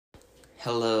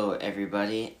Hello,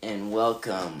 everybody, and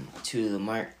welcome to the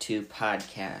Mark II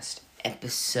podcast,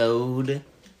 episode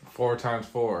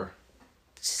 4x4.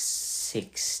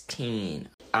 16.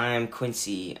 I'm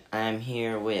Quincy. I'm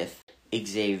here with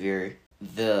Xavier,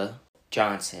 the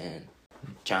Johnson,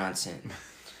 and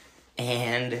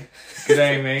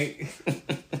G'day, mate.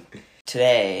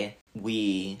 Today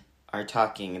we are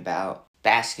talking about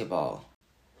basketball.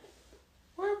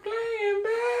 We're playing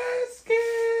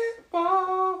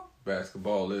basketball.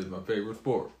 Basketball is my favorite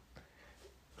sport.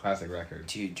 Classic record.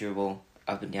 Do you dribble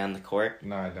up and down the court?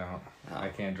 No, I don't. Oh. I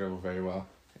can't dribble very well.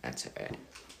 That's alright.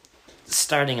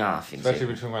 Starting off, Especially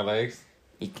between my legs.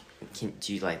 do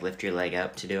you lift your leg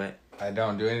up to do it? I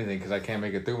don't do anything because I can't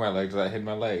make it through my legs without hitting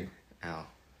my leg. Oh,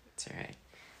 it's alright.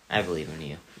 I believe in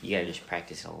you. You gotta just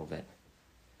practice a little bit.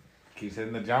 Keeps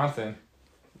hitting the Johnson.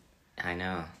 I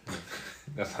know.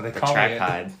 That's how they The call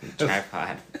tripod. it. The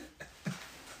tripod.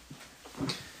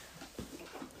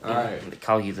 Alright. They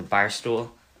call you the bar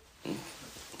stool.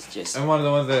 It's just I'm one of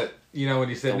the ones that, when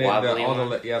you sit The in wobbly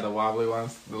the wobbly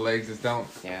ones. The legs just don't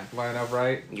line up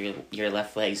right. your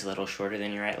left leg's a little shorter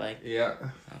than your right leg. Yeah.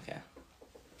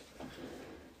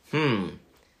 Okay.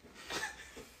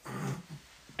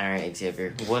 All right,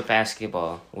 Xavier. What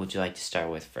basketball would you like to start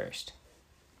with first?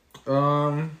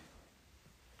 The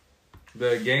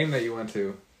game that you went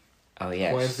to. Oh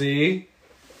yes. Quincy.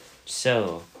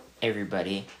 So,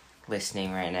 everybody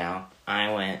listening right now,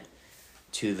 I went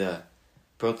to the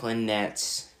Brooklyn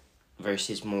Nets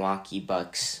versus Milwaukee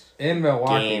Bucks. In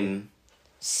Milwaukee. Game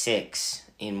 6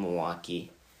 in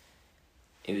Milwaukee.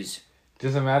 It was...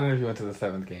 Just imagine if you went to the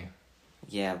 7th game.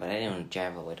 Yeah, but I didn't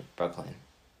drive all the way to Brooklyn.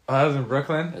 Oh, that was in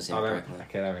Brooklyn? It was in Brooklyn.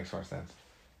 Okay, that makes more sense.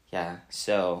 Yeah,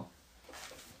 so...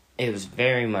 It was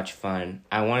very much fun.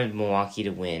 I wanted Milwaukee to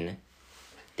win.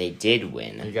 They did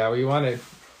win. You got what you wanted.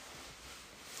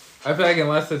 I feel like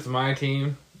unless it's my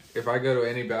team, if I go to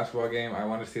any basketball game, I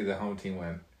want to see the home team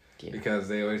win. Yeah. Because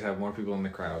they always have more people in the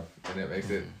crowd, and it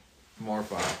makes it more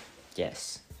fun.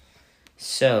 Yes.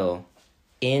 So,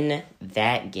 in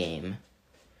that game,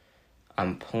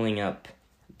 I'm pulling up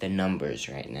the numbers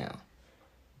right now.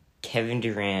 Kevin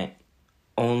Durant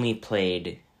only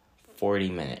played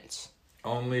 40 minutes.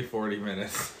 Only 40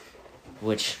 minutes.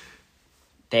 Which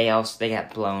they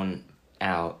got blown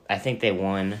out. I think they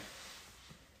won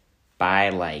by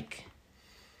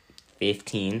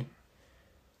 15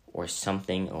 or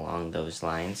something along those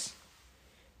lines,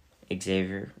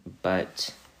 Xavier.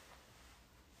 But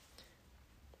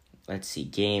let's see,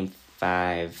 game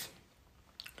 5,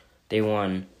 they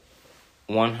won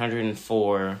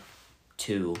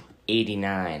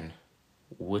 104-89,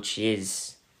 which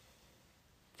is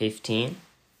 15?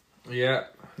 Yeah.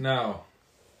 No.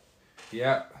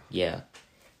 Yep. Yeah.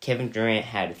 Kevin Durant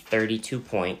had 32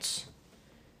 points.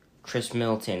 Chris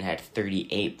Middleton had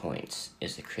 38 points.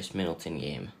 It's the Chris Middleton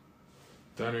game.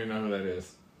 Don't even know who that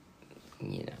is.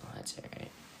 That's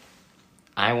alright.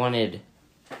 I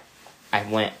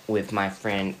went with my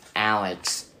friend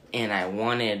Alex, and I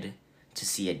wanted to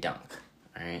see a dunk.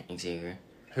 Alright, Xavier?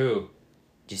 Who?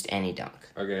 Just any dunk.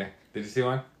 Okay. Did you see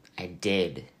one? I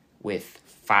did. With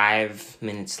 5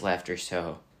 minutes left or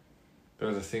so. There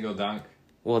was a single dunk?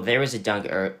 Well, there was a dunk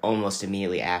almost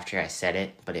immediately after I said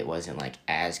it, but it wasn't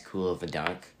as cool of a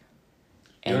dunk.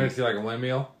 You want to see a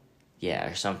windmill? Yeah,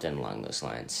 or something along those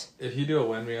lines. If you do a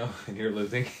windmill and you're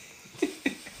losing.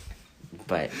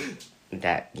 But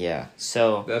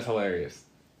so... That's hilarious.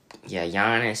 Yeah,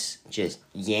 Giannis just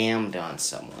yammed on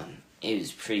someone. It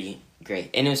was pretty great.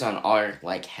 And it was on our,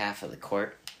 half of the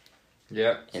court.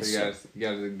 Yep, so you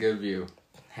got a good view.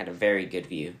 Had a very good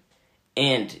view.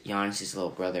 And Giannis' little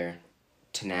brother,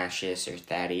 Tenacious or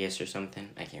Thaddeus or something,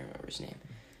 I can't remember his name,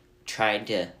 tried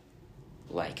to,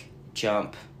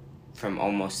 jump from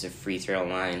almost the free throw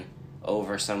line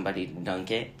over somebody to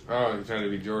dunk it. Oh, he tried to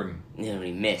be Jordan. And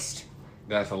he missed.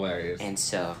 That's hilarious. And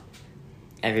so,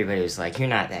 everybody was like, you're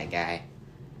not that guy.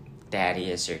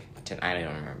 Thaddeus or, I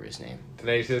don't remember his name.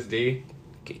 Tenacious D?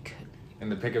 Good. In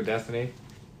the Pick of Destiny?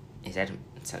 Is that a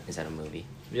movie?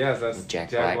 Yes, that's with Jack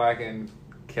Black and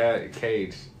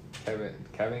Cage.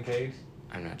 Kevin Cage?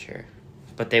 I'm not sure.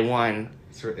 But they won.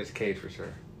 It's Cage for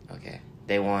sure. Okay.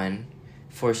 They won.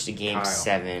 Forced to game Kyle.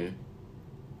 7.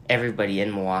 Everybody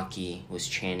in Milwaukee was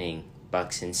chanting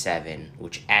Bucks in 7,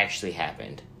 which actually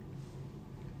happened.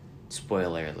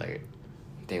 Spoiler alert.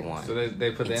 They won. So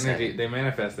they put the energy, 7. they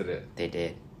manifested it. They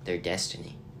did. Their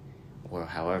destiny. Or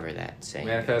however that saying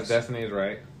Manifest goes. destiny is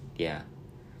right. Yeah.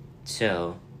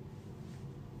 So,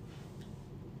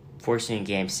 forcing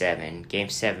Game 7. Game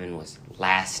 7 was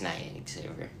last night,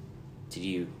 Xavier. Did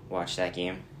you watch that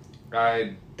game?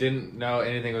 I didn't know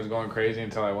anything was going crazy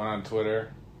until I went on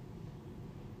Twitter.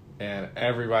 And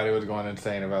everybody was going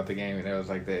insane about the game. And it was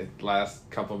like the last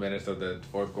couple minutes of the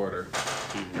fourth quarter.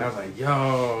 Mm-hmm. And I was like,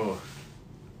 yo.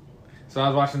 So I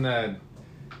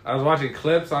was watching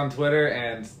clips on Twitter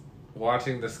and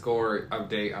watching the score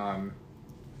update on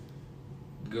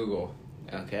Google.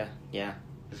 Okay, yeah.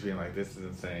 Just being like, this is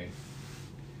insane.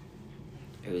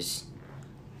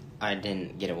 I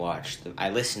didn't get to watch. I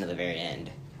listened to the very end.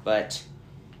 But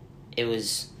it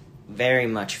was very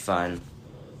much fun.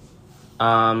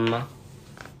 The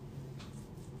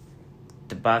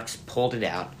Bucks pulled it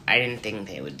out. I didn't think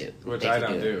they would do. Which I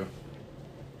don't do.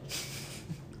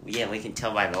 Yeah, we can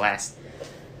tell by the last.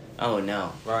 Oh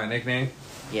no. By a nickname?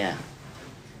 Yeah.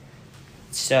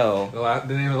 So.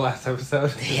 The name of the last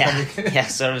episode? Yeah,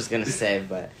 that's what I was gonna say,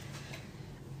 but.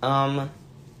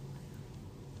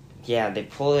 Yeah, they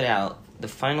pulled it out. The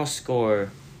final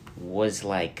score was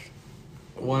like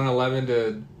 111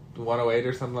 to 108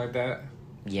 or something like that.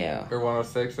 Yeah. Or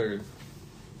 106 or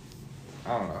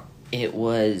I don't know. It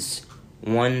was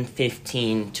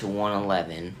 115 to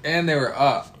 111. And they were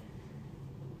up.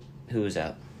 Who was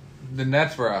up? The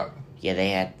Nets were up. Yeah, they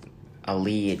had a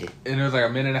lead. And it was like a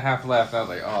minute and a half left. I was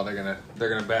like, oh, they're gonna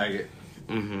bag it.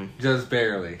 Mm-hmm. Just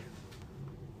barely.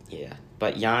 Yeah.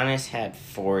 But Giannis had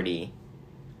 40.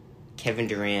 Kevin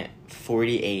Durant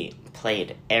 48.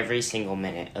 Played every single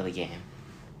minute of the game.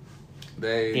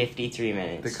 53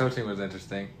 minutes. The coaching was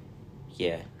interesting.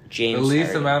 Yeah. James the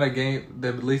least amount of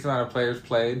players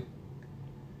played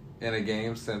in a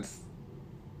game since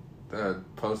the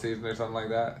postseason or something like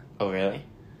that. Oh really?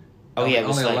 Oh yeah, it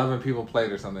was only 11 people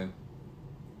played or something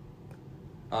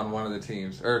on one of the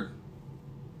teams. Or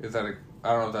is that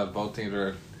I don't know if that was both teams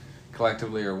or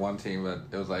collectively or one team, but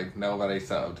it was like nobody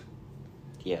subbed.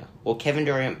 Yeah. Well, Kevin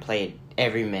Durant played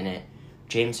every minute.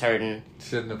 James Harden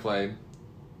shouldn't have played.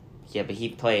 Yeah, but he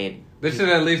played. They should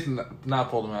have at least not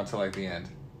pulled him out till like the end.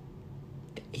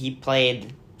 He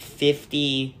played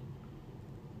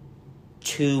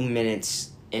 52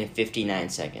 minutes and 59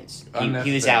 seconds.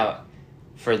 He was out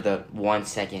for the 1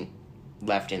 second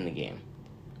left in the game.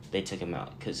 They took him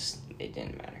out because it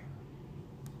didn't matter.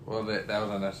 Well, that was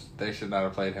unnecessary. They should not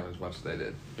have played him as much as they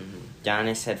did. Mm-hmm.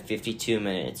 Giannis had 52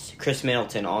 minutes. Chris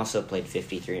Middleton also played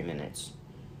 53 minutes.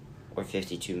 Or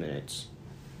 52 minutes.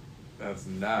 That's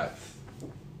nuts.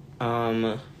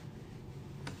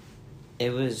 It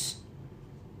was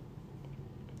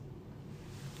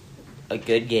a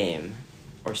good game,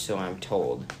 or so I'm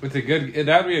told. That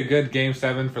would be a good Game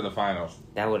 7 for the finals.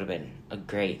 That would have been a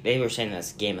great. They were saying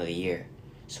that's game of the year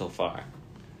so far.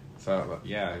 So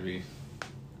yeah, it'd be.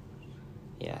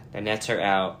 Yeah, the Nets are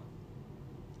out.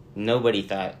 Nobody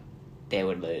thought they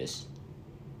would lose.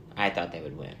 I thought they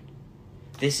would win.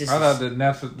 I thought the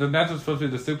Nets was supposed to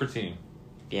be the super team.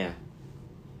 Yeah.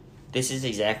 This is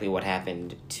exactly what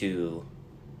happened to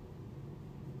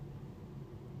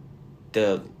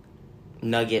the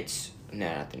Nuggets.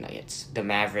 No, not the Nuggets. The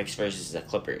Mavericks versus the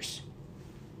Clippers.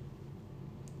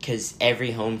 Because every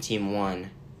home team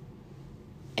won.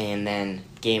 And then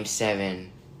Game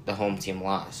 7, the home team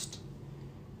lost.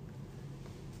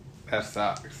 That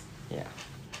sucks. Yeah.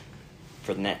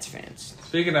 For the Nets fans.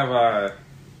 Speaking of,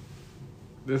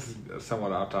 this is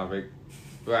somewhat off topic.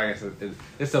 Well, I guess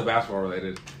it's still basketball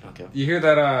related. Okay. You hear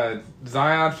that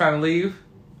Zion's trying to leave?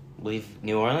 Leave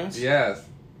New Orleans? Yes.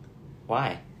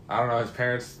 Why? I don't know. His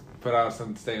parents put out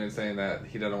some statement saying that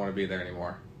he doesn't want to be there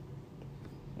anymore.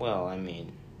 Well, I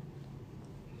mean...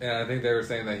 And I think they were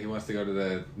saying that he wants to go to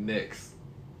the Knicks.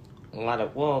 A lot of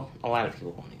people want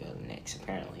to go to the Knicks,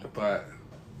 apparently. But...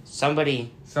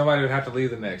 Somebody would have to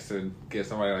leave the Knicks to get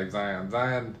somebody like Zion.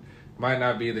 Zion might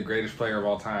not be the greatest player of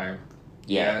all time.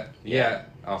 Yet,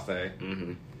 I'll say.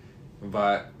 Mm-hmm.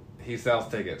 But he sells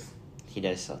tickets. He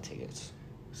does sell tickets.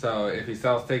 So if he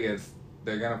sells tickets,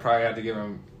 they're going to probably have to give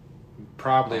him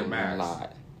probably a max. A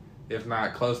lot. If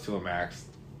not close to a max.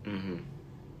 Mm-hmm.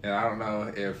 And I don't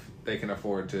know if they can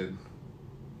afford to.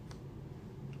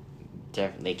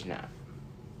 Definitely cannot.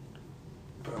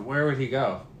 But where would he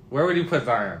go? Where would you put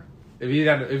Zion? If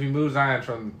you move Zion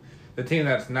from the team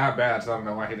that's not bad, so I don't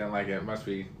know why he didn't like it. It must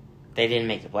be. They didn't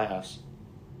make the playoffs.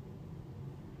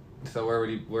 So where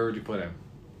would you put him?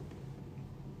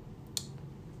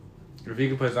 If you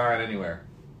could put Zion anywhere.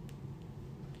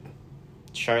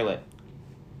 Charlotte.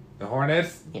 The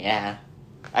Hornets? Yeah.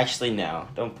 Actually, no.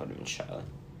 Don't put him in Charlotte.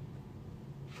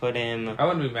 Put him... I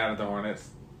wouldn't be mad at the Hornets.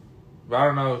 But I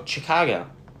don't know. Chicago.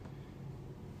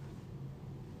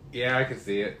 Yeah, I can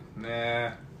see it. Nah.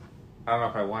 I don't know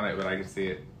if I want it, but I can see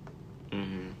it.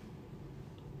 Mm-hmm.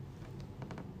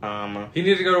 He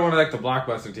needs to go to one of like the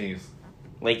blockbuster teams.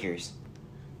 Lakers.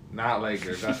 Not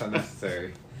Lakers. That's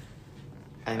unnecessary.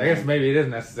 I guess maybe it is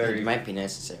necessary. It might be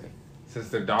necessary. Since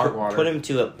they're dog water. Bring him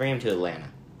to Atlanta.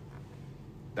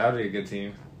 That would be a good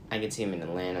team. I could see him in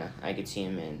Atlanta. I could see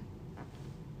him in...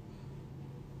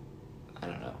 I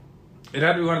don't know. It'd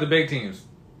have to be one of the big teams.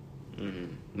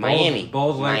 Mm-hmm. Miami.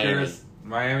 Bulls, Lakers,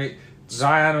 Miami.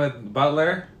 Zion with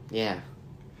Butler. Yeah.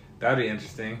 That'd be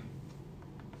interesting.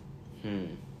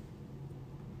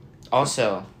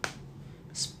 Also...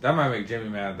 That might make Jimmy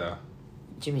mad, though.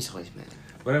 Jimmy's always mad.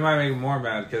 But it might make him more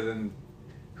mad, because then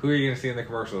who are you going to see in the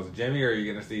commercials? Jimmy, or are you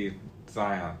going to see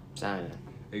Zion? Zion.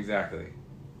 Exactly.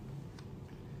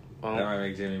 Well, that might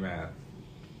make Jimmy mad.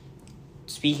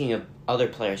 Speaking of other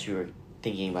players who were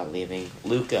thinking about leaving,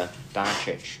 Luka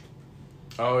Doncic.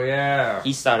 Oh, yeah.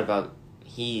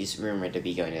 He's rumored to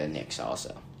be going to the Knicks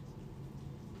also.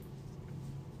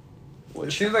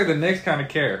 It seems like the Knicks kind of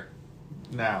care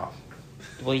now.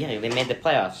 Well, yeah, they made the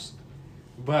playoffs.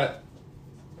 But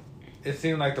it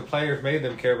seemed like the players made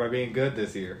them care by being good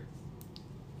this year.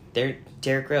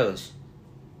 Derrick Rose.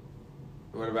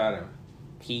 What about him?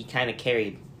 He kind of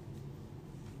carried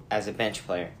as a bench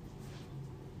player.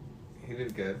 He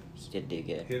did good. He did do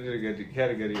good. He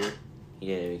had a good year. He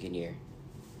did have a good year.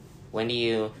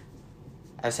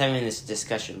 I was having this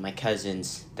discussion with my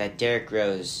cousins that Derrick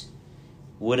Rose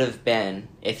would have been,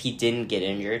 if he didn't get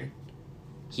injured,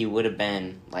 he would have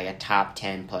been like a top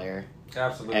 10 player.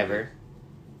 Absolutely. Ever.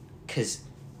 Because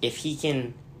if he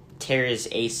can tear his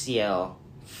ACL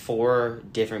 4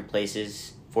 different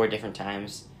places, 4 different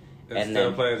times, and still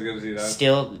then play as good as he does.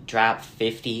 Still drop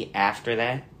 50 after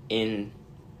that in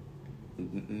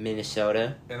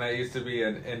Minnesota. And that used to be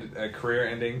a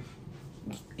career-ending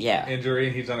injury,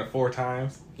 and he's done it 4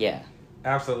 times. Yeah.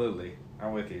 Absolutely.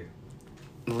 I'm with you.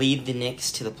 Lead the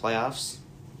Knicks to the playoffs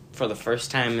for the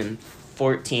first time in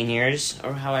 14 years,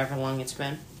 or however long it's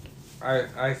been.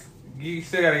 You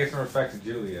still gotta get some respect to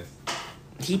Julius.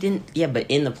 He didn't, but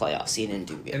in the playoffs, he didn't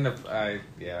do good.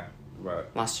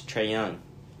 But lost to Trae Young.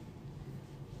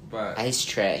 But Ice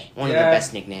Trae, one of the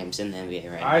best nicknames in the NBA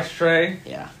right now. Ice Trae?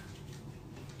 Yeah.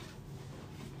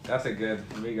 That's a good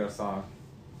Migos song.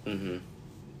 Mm-hmm.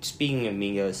 Speaking of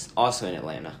Migos, also in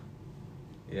Atlanta.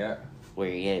 Yeah. Where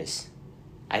he is.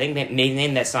 I think they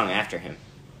named that song after him.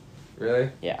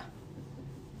 Really? Yeah.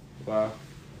 Wow.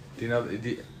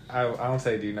 I won't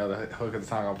say do you know the hook of the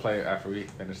song. I'll play it after we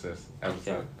finish this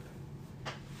episode.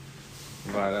 Okay.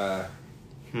 But,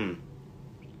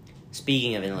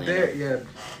 Speaking of Atlanta.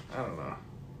 I don't know.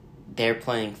 They're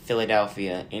playing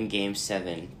Philadelphia in Game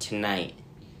 7 tonight.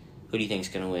 Who do you think is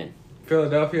going to win?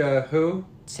 Philadelphia who?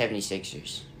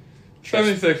 76ers.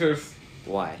 76ers.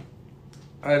 Why?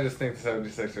 I just think the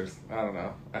 76ers. I don't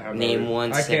know. Name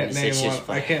one 76ers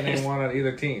player. I can't name one on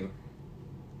either team.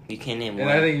 You can't name one. And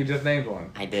I think you just named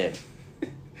one. I did.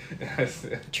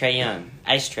 Trae Young.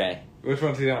 Ice Trae. Which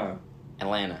one's he on?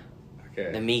 Atlanta.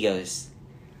 Okay. The Migos.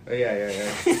 Oh,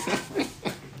 yeah.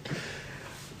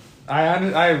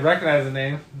 I recognize the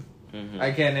name. Mm-hmm.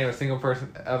 I can't name a single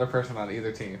other person on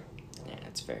either team. Yeah,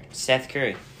 that's fair. Seth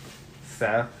Curry.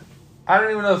 Seth? I don't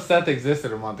even know if Seth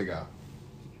existed a month ago.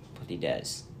 But he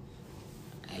does.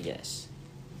 I guess.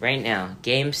 Right now,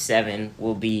 Game 7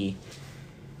 will be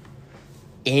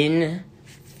in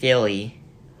Philly.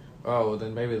 Oh, well,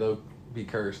 then maybe they'll be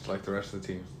cursed like the rest of the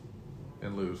teams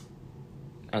and lose.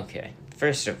 Okay.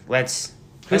 First of let's...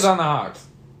 Who's on the Hawks?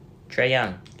 Trae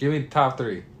Young. Give me the top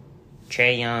 3.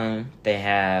 Trae Young. They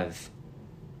have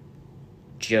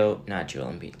not Joel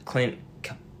Embiid. Clint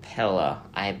Capella,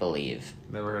 I believe.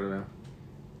 Never heard of him.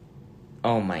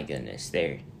 Oh my goodness.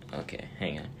 There. Okay,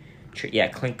 hang on.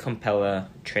 Clint Capella,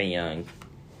 Trae Young,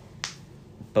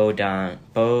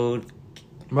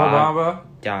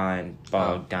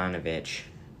 Bogdanovich.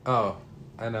 Oh,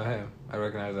 I know him. I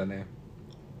recognize that name.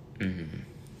 Mm-hmm.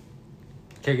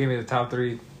 Okay, give me the top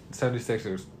 3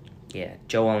 76ers. Yeah,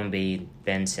 Joel Embiid,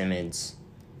 Ben Simmons,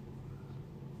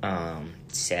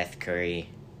 Seth Curry.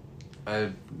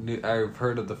 I've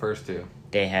heard of the first 2.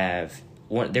 They have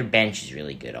their bench is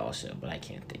really good also, but I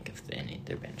can't think of any of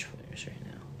their bench players right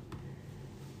now.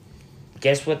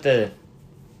 Guess what the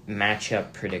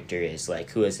matchup predictor is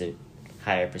like? Who has a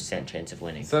higher percent chance of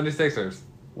winning? 76ers.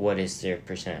 What is their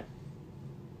percent?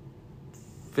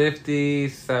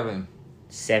 57.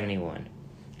 71.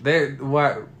 They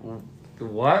what?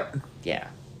 What? Yeah.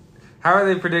 How are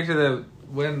they predicted to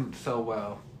win so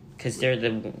well? Because they're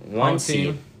the one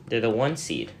seed. They're the 1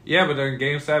 seed. Yeah, but they're in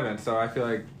Game 7, so I feel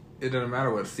like it doesn't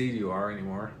matter what seed you are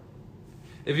anymore.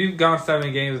 If you've gone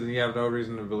 7 games, then you have no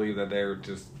reason to believe that they're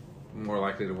just more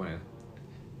likely to win.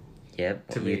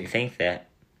 Yep, you'd think that.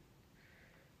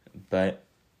 But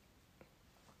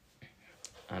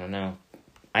I don't know.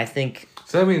 I think...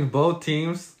 So, I mean, both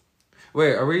teams...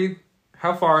 Wait, are we...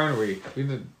 How far in are we? We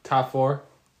the top 4?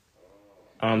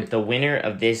 The winner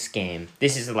of this game...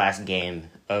 This is the last game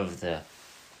of the...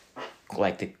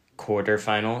 Like, the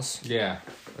quarterfinals. Yeah,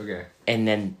 okay. And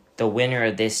then the winner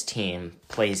of this team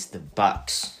plays the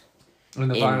Bucks In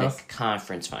the finals? the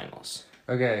conference finals.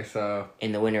 Okay, so...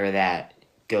 And the winner of that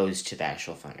goes to the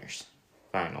actual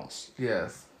finals.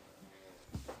 Yes.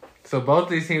 So both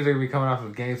these teams are going to be coming off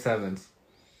of Game 7s.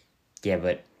 Yeah,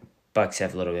 but Bucks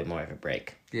have a little bit more of a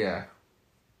break. Yeah.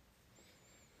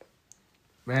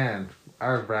 Man,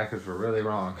 our brackets were really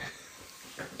wrong.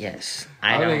 Yes.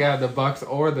 I don't think I had the Bucks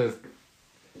or the...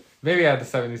 Maybe I had the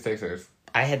 76ers.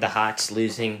 I had the Hawks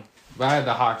losing. But I had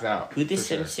the Hawks out. Who did the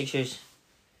 76ers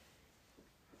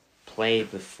play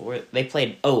before? They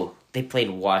played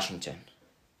Washington.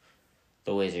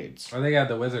 The Wizards. I think I had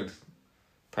the Wizards.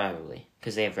 Probably.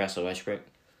 Because they have Russell Westbrook.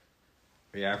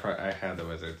 Yeah, I had the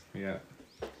Wizards. Yeah.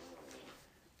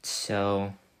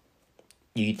 So,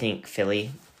 you think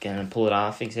Philly gonna pull it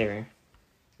off, Xavier?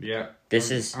 Yeah.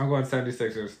 I'm going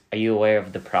 76ers. Are you aware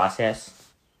of the process?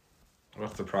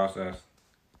 What's the process?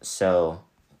 So,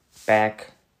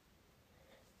 back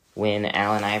when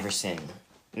Allen Iverson...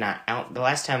 the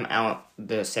last time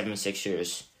the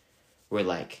 76ers were,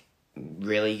 like,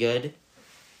 really good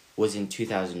was in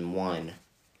 2001.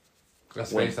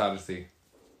 Space Odyssey.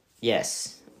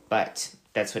 Yes, but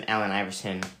that's when Allen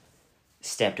Iverson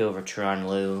stepped over Tyronn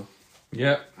Lue.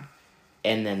 Yep.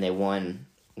 And then they won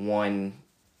 1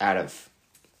 out of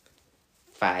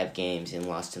 5 games and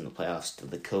lost in the playoffs to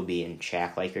the Kobe and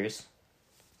Shaq Lakers.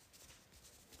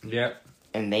 Yep.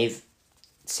 And they've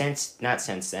not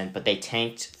since then, but they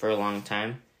tanked for a long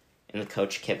time. And the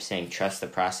coach kept saying, trust the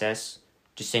process.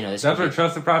 Just so you know, that's where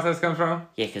trust the process comes from?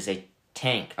 Yeah, because they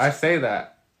tanked. I say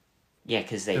that. Yeah,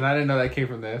 because they... And I didn't know that came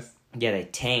from this. Yeah, they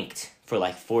tanked for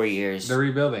like 4 years. They're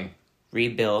rebuilding.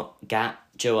 Rebuilt, got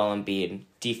Joel Embiid,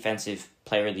 Defensive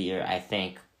Player of the Year, I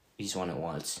think. He's won it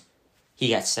once. He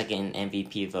got second in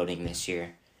MVP voting this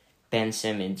year. Ben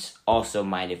Simmons also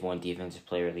might have won Defensive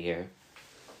Player of the Year.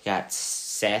 Got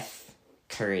Seth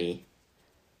Curry,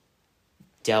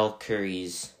 Del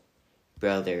Curry's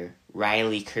brother,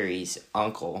 Riley Curry's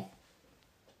uncle.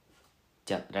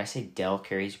 Did I say Del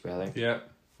Curry's brother? Yep.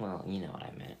 Well, you know what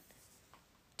I meant.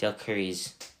 Del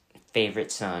Curry's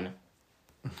favorite son.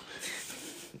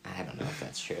 I don't know if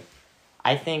that's true.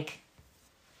 I think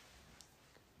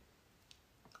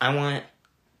I want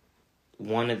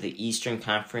one of the Eastern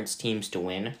Conference teams to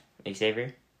win,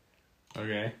 Xavier.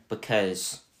 Okay.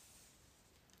 Because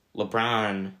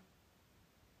LeBron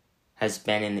has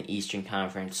been in the Eastern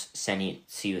Conference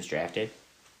since he was drafted.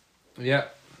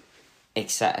 Yep.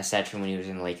 Aside from when he was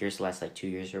in the Lakers the last 2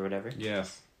 years or whatever.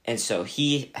 Yes. And so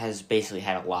he has basically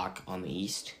had a lock on the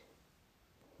East.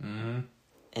 Mm-hmm.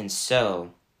 And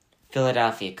so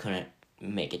Philadelphia couldn't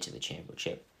make it to the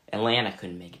championship. Atlanta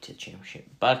couldn't make it to the championship.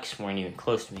 Bucks weren't even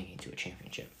close to making it to a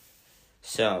championship.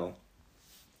 So...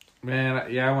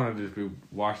 Man, yeah, I wanted to just be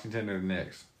Washington or the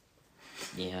Knicks.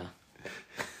 Yeah.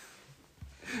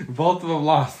 Both of them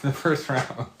lost in the first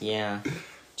round. Yeah.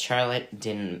 Charlotte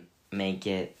didn't make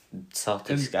it.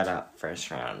 Celtics got out first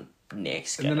round.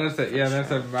 Knicks got out first round.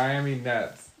 That's a Miami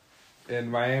Nets.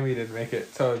 And Miami didn't make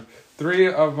it. So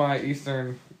 3 of my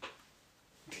Eastern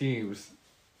teams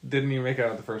didn't even make it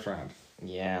out of the first round.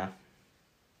 Yeah.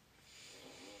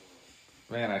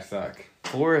 Man, I suck.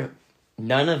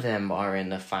 None of them are in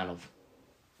the final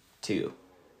 2.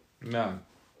 None.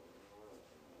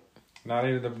 Not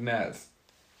even the Nets.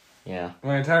 Yeah.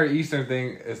 My entire Eastern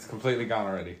thing is completely gone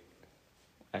already.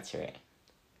 That's right.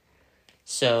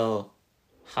 So,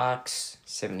 Hawks,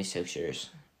 76ers.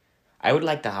 I would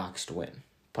like the Hawks to win,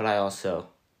 but I also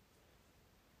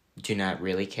do not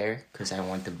really care because I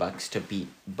want the Bucks to beat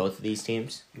both of these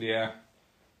teams. Yeah.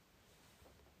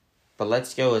 But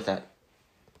let's go with that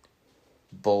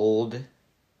bold...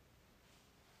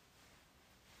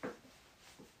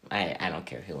 I don't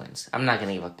care who wins. I'm not going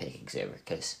to give a pick, Xavier,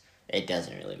 because it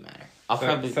doesn't really matter.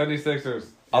 76ers.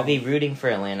 I'll be rooting for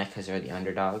Atlanta because they're the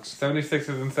underdogs.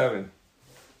 76ers in 7.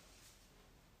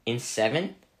 In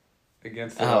 7?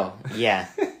 Against Oh, yeah.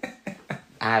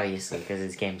 Obviously, because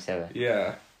it's Game 7.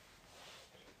 Yeah.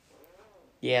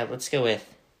 Yeah, let's go with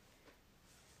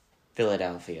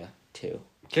Philadelphia, too.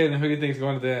 Okay, then who do you think is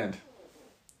going to the end?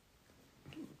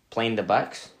 Playing the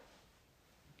Bucks?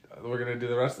 We're going to do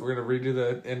the rest. We're going to redo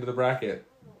the end of the bracket.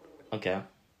 Okay.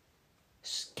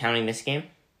 Counting this game?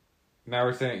 Now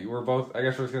we're saying we're both... I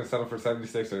guess we're just going to settle for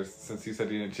 76ers since you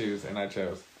said you didn't choose and I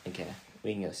chose. Okay.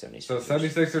 We can go 76ers. So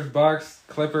 76ers, Bucks,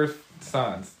 Clippers,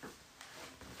 Suns.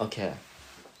 Okay.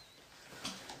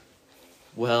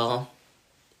 Well,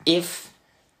 if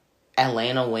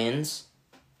Atlanta wins,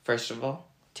 first of all,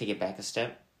 take it back a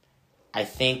step, I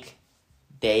think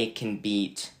they can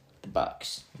beat the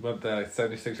Bucks. But the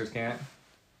 76ers can't?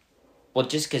 Well,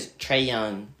 just because Trae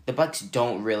Young, the Bucks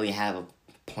don't really have a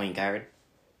point guard.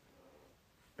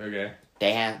 Okay.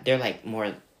 They're like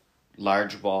more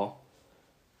large ball,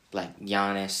 like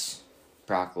Giannis,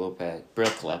 Brook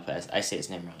Lopez. I say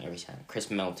his name wrong every time. Chris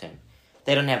Middleton.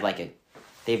 They don't have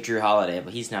they have Drew Holiday,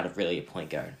 but he's not really a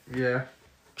point guard. Yeah.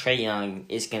 Trae Young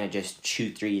is gonna just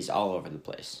shoot threes all over the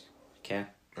place. Okay.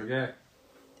 Okay.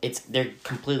 They're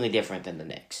completely different than the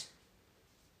Knicks.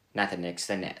 Not the Knicks,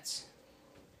 the Nets.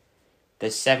 The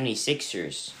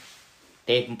 76ers,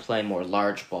 they can play more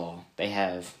large ball. They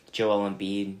have Joel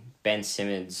Embiid, Ben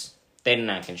Simmons. They're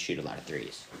not going to shoot a lot of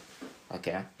threes.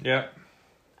 Okay? Yep.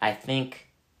 I think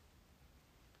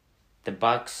the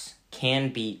Bucks can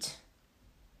beat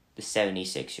the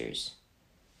 76ers.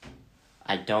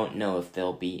 I don't know if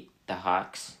they'll beat the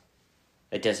Hawks.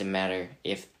 It doesn't matter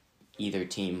if either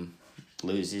team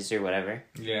loses or whatever.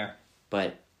 Yeah.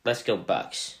 But let's go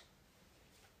Bucks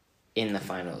in the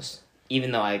finals.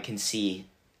 Even though I can see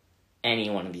any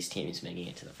one of these teams making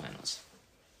it to the finals.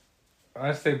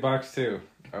 I say Bucks too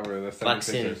over the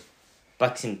 76ers.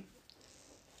 Bucks in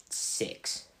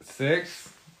 6.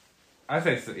 6? I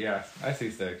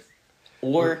see 6.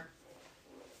 Or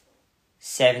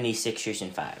 76ers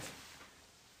in 5.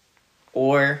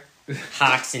 Or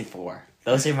Hawks in 4.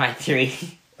 Those are my 3.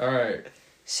 All right.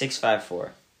 6, 5,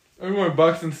 4. I'm going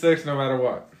Bucks in 6 no matter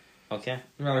what. Okay.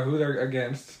 No matter who they're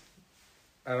against.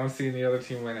 I don't see any other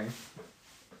team winning.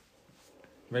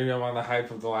 Maybe I'm on the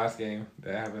hype of the last game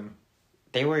that happened.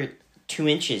 They were 2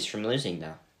 inches from losing,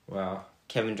 though. Wow.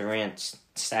 Kevin Durant's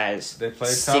size. They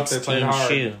played tough. They played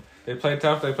hard. Shoe. They played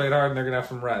tough. They played hard, and they're gonna have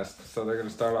some rest. So they're gonna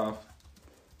start off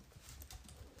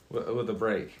with a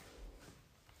break.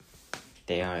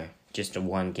 They are just a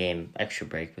 1 game extra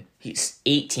break. He's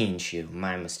 18 shoe.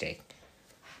 My mistake.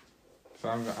 So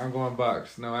I'm going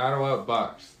Bucks. No matter what,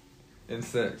 Bucks in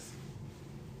 6.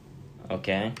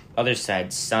 Okay. Other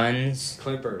side, Suns.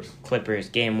 Clippers.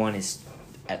 Game 1 is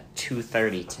at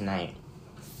 2:30 tonight.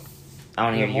 I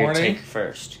want to hear your morning? take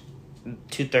first.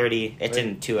 2:30. It's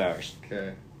in 2 hours.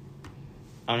 Okay.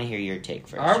 I want to hear your take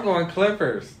first. I'm going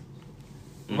Clippers.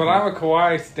 Mm-hmm. But I'm a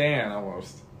Kawhi stan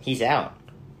almost. He's out.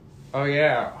 Oh,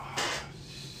 yeah.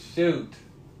 Shoot.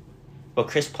 Well,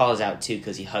 Chris Paul's out too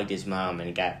because he hugged his mom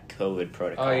and got COVID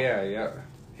protocol. Oh, yeah.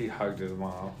 He hugged his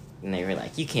mom. And they were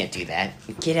like, you can't do that.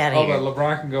 Get out Oh, of here. but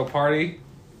LeBron can go party?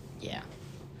 Yeah.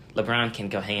 LeBron can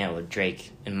go hang out with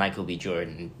Drake and Michael B.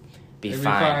 Jordan and be It'd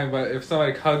fine. be fine, but if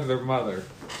somebody hugs their mother.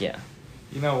 Yeah.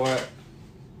 You know what?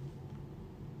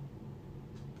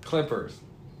 Clippers.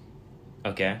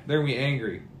 Okay. They're going to be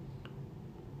angry.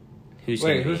 Who's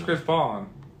Chris Paul on?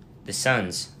 The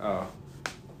Suns. Oh.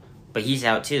 But he's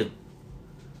out too.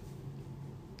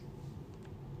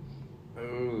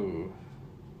 Ooh.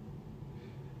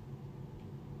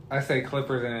 I say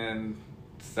Clippers in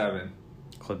 7.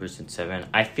 Clippers in 7.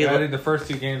 I feel I think the first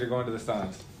 2 games are going to the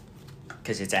Suns.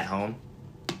 because it's at home.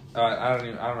 I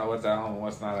don't know what's at home and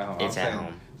what's not at home. It's at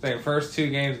home. Saying first 2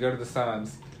 games go to the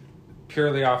Suns,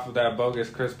 purely off of that bogus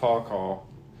Chris Paul call,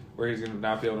 where he's going to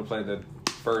not be able to play the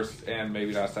first and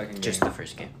maybe not second game. Just the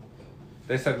first game.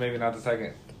 They said maybe not the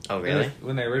second. Oh, really?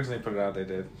 When they originally put it out, they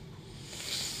did.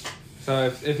 So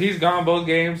if he's gone both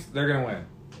games, they're going to win.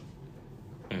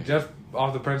 Mm. Just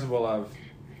off the principle of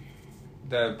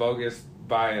the bogus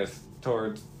bias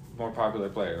towards more popular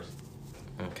players.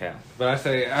 Okay. But I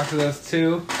say after those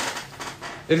 2,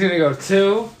 it's going to go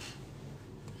 2,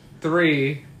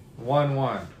 3,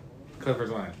 1-1.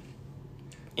 Clippers win.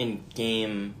 In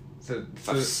game So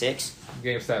 6?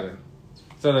 Game 7.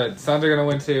 So the Suns are going to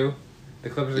win 2. The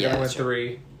Clippers are going to win that's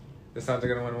 3. The Suns are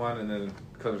going to win 1, and then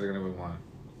the Clippers are going to win 1.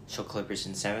 So Clippers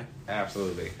in 7?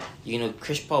 Absolutely. You know,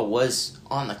 Chris Paul was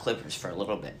on the Clippers for a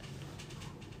little bit.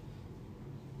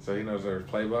 So he knows their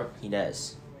playbook? He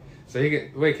does. So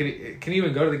can he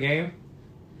even go to the game?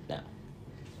 No.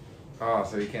 Oh,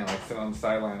 so he can't sit on the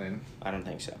sideline and I don't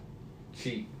think so.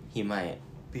 cheat. He might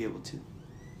be able to.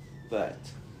 But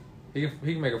He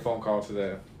can make a phone call to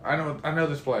the I know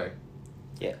this play.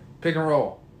 yeah. Pick and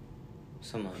roll.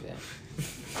 Something like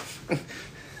that.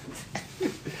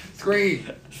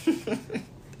 Screen.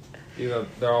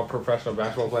 They're all professional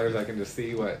basketball players that can just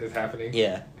see what is happening.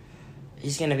 Yeah.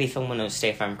 He's gonna be filming a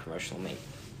State Farm commercial, make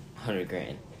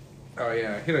 $100,000. Oh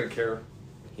yeah, he doesn't care.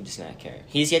 He does not care.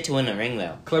 He's yet to win a ring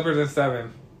though. Clippers in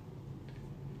 7.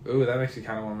 Ooh, that makes you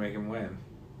kind of want to make him win.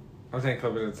 I'm saying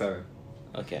Clippers in 7.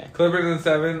 Okay. Clippers in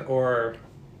 7 or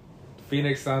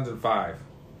Phoenix Suns in 5.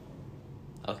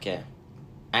 Okay.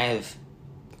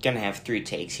 Gonna have 3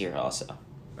 takes here also.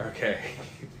 Okay.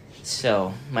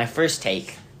 So, my first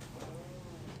take.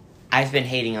 I've been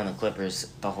hating on the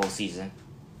Clippers the whole season.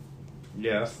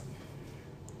 Yes.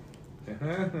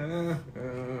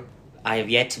 I have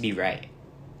yet to be right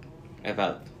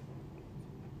about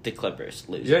the Clippers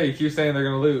losing. Yeah, you keep saying they're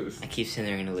going to lose. I keep saying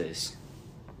they're going to lose.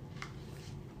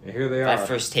 And here they My are.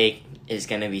 first take is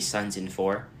going to be Suns in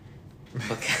 4.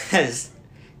 Because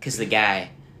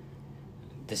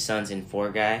the Suns in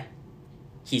 4 guy,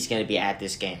 he's going to be at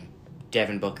this game.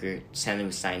 Devin Booker sent him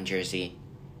a signed jersey.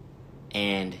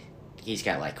 And he's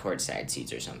got like courtside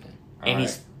seats or something. And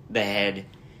he's the head.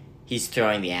 He's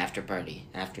throwing the after party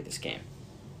after this game.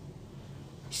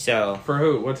 So for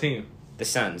who? What team? The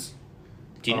Suns.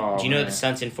 Do you know the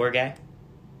Suns in 4 guy?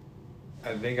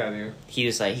 I think I do.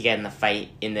 He got in the fight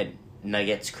in the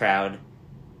Nuggets crowd,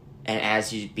 and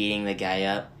as he was beating the guy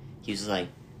up, he was like,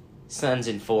 Suns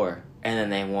in 4, and then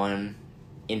they won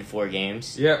in 4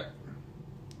 games. Yep.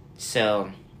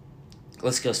 So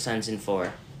let's go Suns in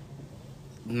 4.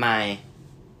 My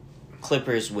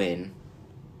Clippers win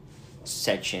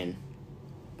section,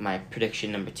 my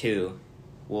prediction number 2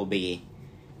 will be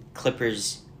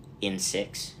Clippers in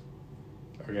 6.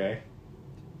 Okay.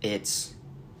 It's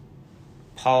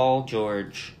Paul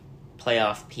George,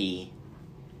 playoff P.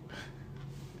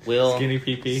 Skinny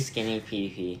PP. Skinny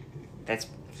PP.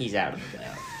 He's out of the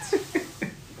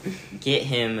playoffs. Get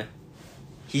him.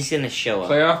 He's gonna show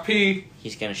up. Playoff P.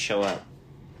 He's gonna show up.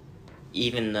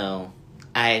 Even though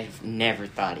I've never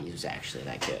thought he was actually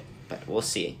that good, but we'll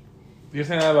see. You're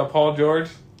saying that about Paul George?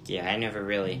 Yeah, I never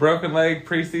really. Broken leg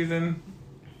preseason,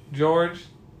 George.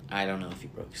 I don't know if he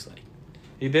broke his leg.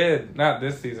 He did. Not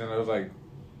this season. It was like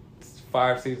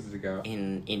 5 seasons ago.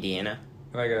 In Indiana?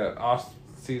 Like an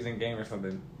off-season game or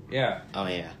something. Yeah. Oh,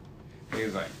 yeah. He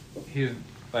was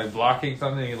like blocking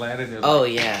something. He landed.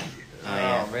 And yeah.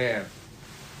 Oh, man.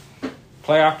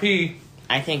 Playoff P.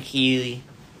 I think he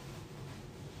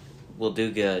will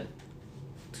do good.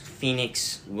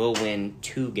 Phoenix will win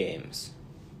 2 games.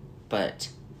 But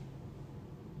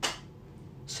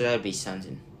so that would be Suns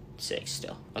in 6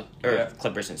 still.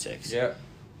 Clippers in 6. Yep.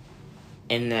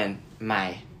 And then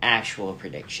my actual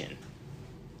prediction.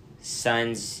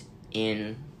 Suns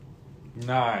in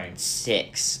 9.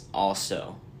 6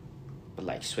 also. But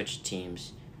like switch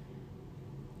teams.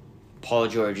 Paul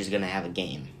George is going to have a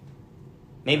game.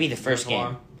 Maybe the first game.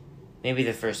 One. Maybe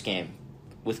the first game.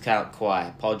 Without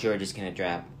Kawhi, Paul George is going to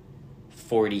drop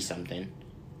 40-something.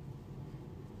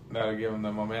 That'll give him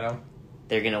the momentum.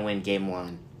 They're going to win game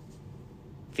 1.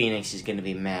 Phoenix is going to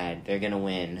be mad. They're going to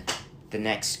win the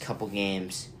next couple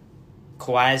games.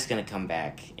 Kawhi is going to come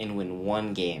back and win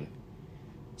 1 game.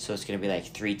 So it's going to be like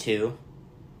 3-2.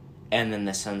 And then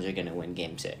the Suns are going to win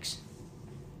game 6.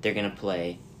 They're going to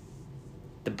play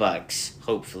the Bucks,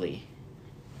 hopefully.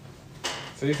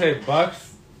 So you say Bucks?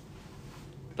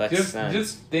 Suns.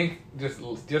 Just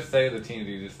say the teams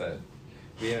you just said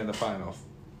being in the finals.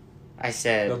 I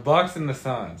said The Bucks and the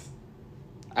Suns.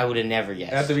 I would have never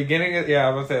guessed. At the beginning of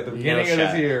the beginning of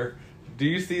this year, do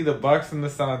you see the Bucks and the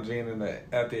Suns being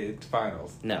at the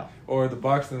finals? No. Or the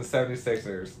Bucks and the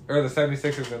 76ers, or the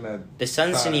 76ers and the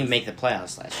Suns didn't even make the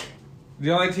playoffs last year.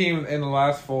 The only team in the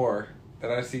last 4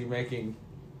 that I see making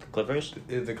The Clippers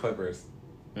is the Clippers.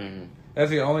 Mm-hmm.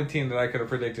 That's the only team that I could have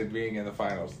predicted being in the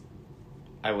finals.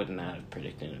 I would not have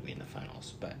predicted it to be in the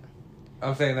finals, but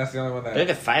I'm saying that's the only one that they're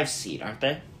the 5 seed, aren't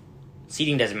they?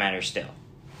 Seeding doesn't matter still.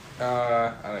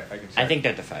 I can check. I think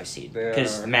they're the 5 seed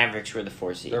because the Mavericks were the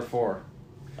 4 seed. They're 4.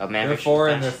 Oh, Mavericks. They're 4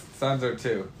 and the Suns are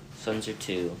 2. Suns are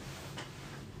 2.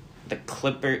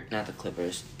 Not the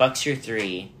Clippers. Bucks are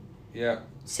 3. Yep.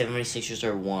 76ers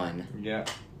are 1. Yep.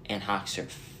 And Hawks are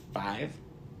 5.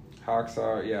 Hawks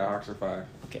are 5.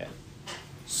 Okay.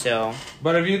 So.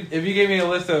 But if you gave me a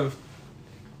list of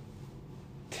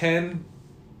 10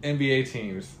 NBA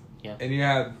teams, yeah, and you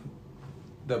had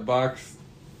the Bucks,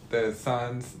 the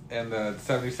Suns, and the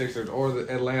 76ers, or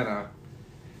the Atlanta,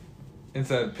 and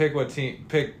said pick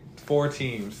 4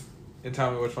 teams and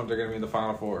tell me which ones are going to be in the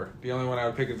Final 4. The only one I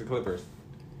would pick is the Clippers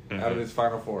out of this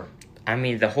Final 4. I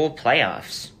mean, the whole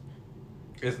playoffs.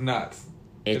 It's nuts.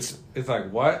 It's like,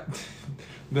 what?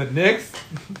 The Knicks?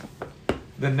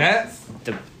 The Nets?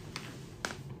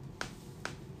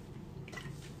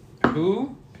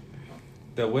 Who?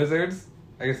 The Wizards?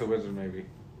 I guess the Wizards maybe.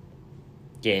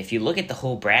 Yeah, if you look at the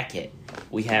whole bracket,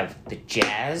 we have the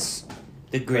Jazz,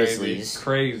 the Grizzlies.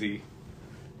 Crazy.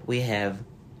 We have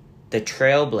the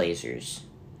Trailblazers.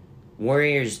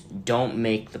 Warriors don't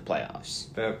make the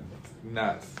playoffs. That's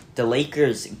nuts. The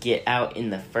Lakers get out in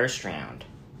the first round.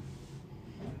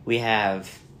 We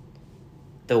have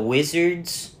the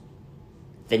Wizards,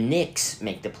 the Knicks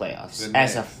make the playoffs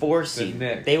as a 4 seed.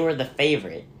 They were the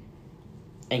favorite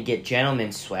and get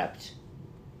gentlemen swept.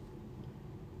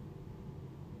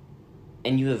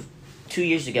 And you have 3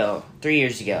 years ago,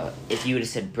 if you would have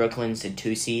said Brooklyn's a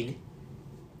 2 seed,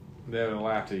 they would have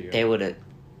laughed at you. They would have,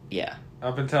 yeah.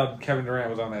 Up until Kevin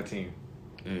Durant was on that team.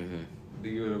 Mm-hmm.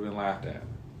 You would have been laughed at.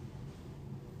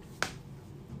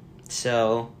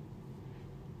 So,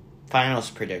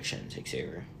 finals predictions,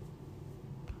 Xavier.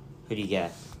 Who do you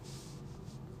got?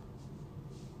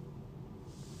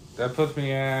 That puts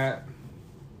me at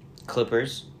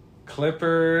Clippers,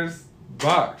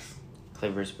 Bucks.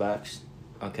 Clippers, Bucks.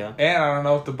 Okay. And I don't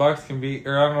know if the Bucks can beat,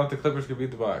 or I don't know if the Clippers can beat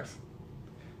the Bucks.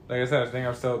 Like I said, I think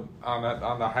I'm still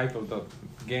on the hype of the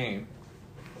game.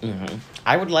 Mm-hmm.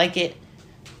 I would like it,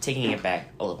 taking it back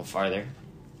a little farther,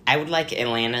 I would like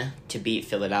Atlanta to beat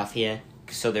Philadelphia,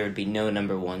 so there would be no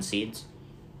number 1 seeds.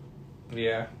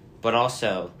 Yeah. But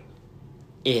also,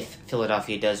 if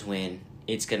Philadelphia does win,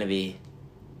 it's going to be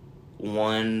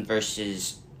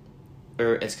it's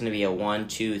going to be a 1,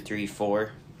 2, 3,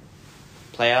 4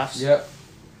 playoffs. Yep.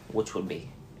 Which would be.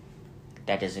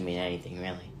 That doesn't mean anything,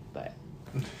 really, but.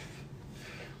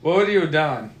 What would you have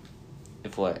done?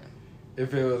 If what?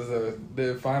 If it was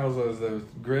the finals was the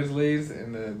Grizzlies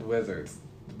and the Wizards.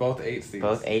 Both 8 seeds.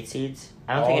 Both 8 seeds?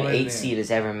 I don't think an 8 seed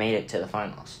has ever made it to the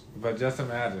finals. But just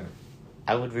imagine.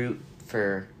 I would root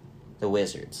for the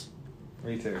Wizards.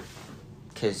 Me too.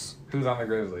 Because... Who's on the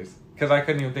Grizzlies? Because I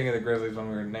couldn't even think of the Grizzlies when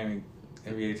we were naming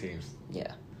NBA teams.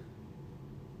 Yeah.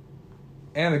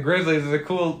 And the Grizzlies is a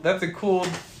cool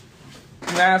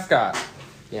mascot.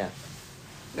 Yeah.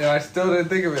 And I still didn't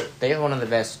think of it. They have one of the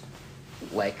best,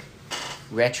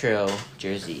 retro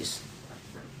jerseys.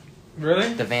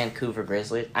 Really? The Vancouver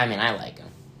Grizzlies. I mean, I like them.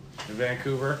 In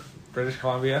Vancouver, British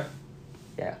Columbia?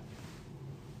 Yeah.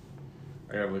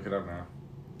 I gotta look it up now.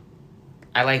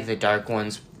 I like the dark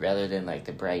ones rather than,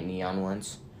 the bright neon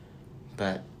ones.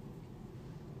 But...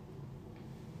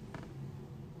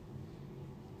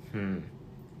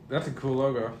 That's a cool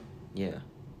logo. Yeah.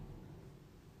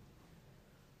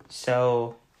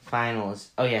 So, finals.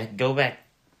 Oh, yeah, go back.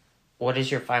 What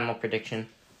is your final prediction?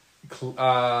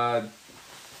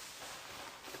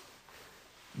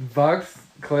 Bucks,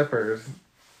 Clippers.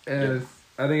 And Yep.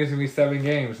 I think it's going to be 7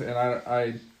 games. And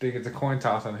I think it's a coin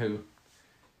toss on who.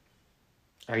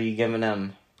 Are you giving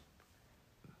them...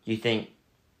 You think...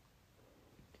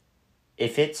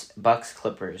 If it's Bucks,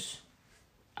 Clippers,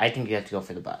 I think you have to go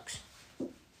for the Bucks.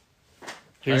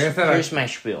 Here's my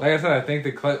spiel. Like I said, I think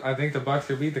the Bucks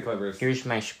could beat the Clippers. Here's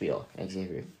my spiel,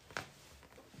 Xavier.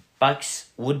 Bucks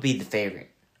would be the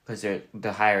favorite because they're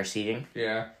the higher seeding.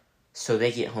 Yeah. So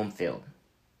they get home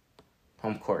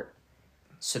court.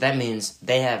 So that means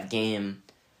they have game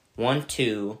 1,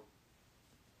 2,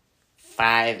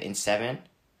 5, and 7.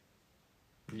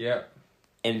 Yep.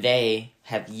 And they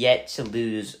have yet to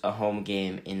lose a home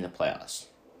game in the playoffs.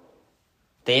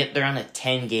 They're on a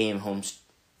 10-game home...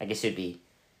 I guess it would be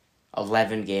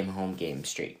 11-game home win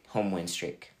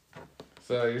streak.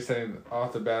 So you're saying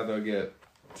off the bat they'll get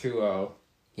 2-0.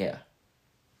 Yeah.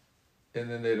 And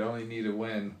then they'd only need to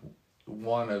win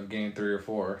 1 of game 3 or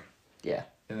 4. Yeah.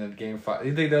 And then game 5.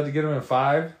 You think they'll get them in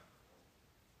 5?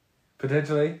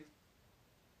 Potentially?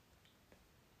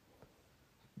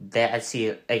 I see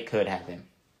it could happen.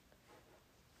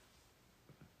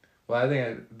 Well,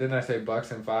 didn't I say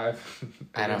Bucks in 5?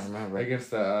 I don't remember.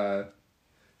 Against the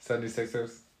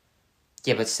 76ers?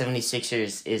 Yeah, but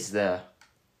 76ers is the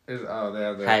they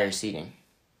have the higher seeding.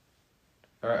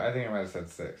 Or I think I might have said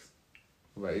 6.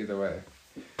 But either way.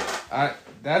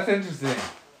 That's interesting.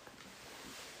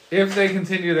 If they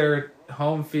continue their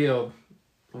home field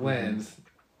wins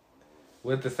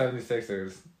with the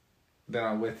 76ers, then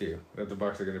I'm with you that the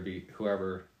Bucks are going to beat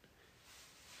whoever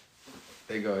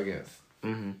they go against.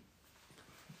 Mm-hmm.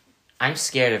 I'm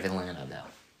scared of Atlanta,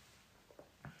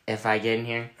 though. If I get in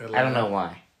here, Atlanta. I don't know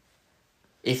why.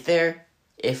 If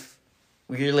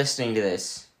you're listening to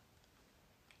this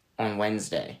on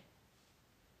Wednesday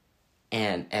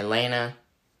and Atlanta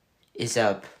is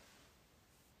up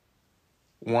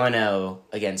 1-0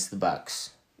 against the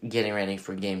Bucks, getting ready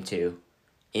for Game 2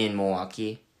 in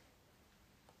Milwaukee,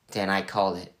 then I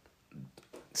called it.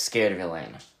 Scared of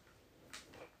Atlanta.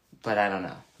 But I don't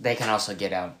know. They can also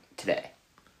get out today.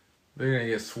 They're going to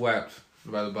get swept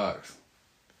by the Bucks.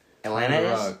 Atlanta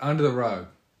is? Under the rug.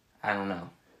 I don't know.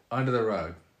 Under the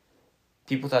rug.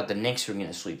 People thought the Knicks were going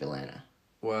to sweep Atlanta.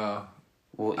 Well,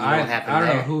 you know what happened I don't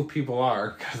there? know who people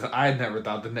are, because I never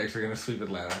thought the Knicks were going to sweep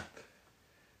Atlanta.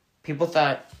 People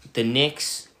thought the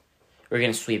Knicks were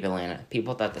going to sweep Atlanta.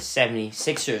 People thought the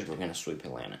 76ers were going to sweep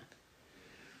Atlanta.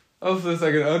 Oh, so it's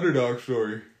like an underdog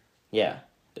story. Yeah.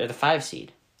 They're the 5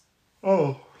 seed.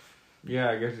 Oh.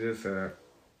 Yeah, I guess you did say that.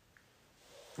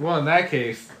 Well, in that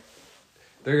case,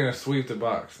 they're going to sweep the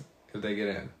Bucks if they get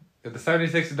in. If the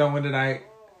 76ers don't win tonight,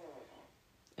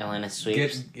 Atlanta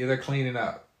sweeps. they're cleaning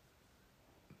up.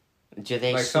 Do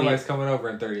they like sweep? Somebody's coming over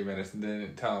in 30 minutes and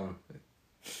then tell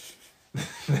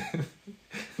them.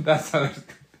 That's how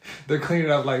they're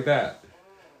cleaning up like that.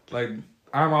 Like,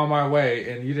 I'm on my way,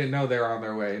 and you didn't know they were on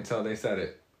their way until they said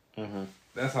it. Mm-hmm.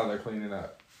 That's how they're cleaning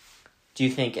up. Do you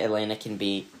think Atlanta can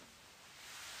beat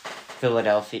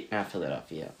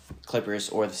Clippers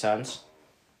or the Suns?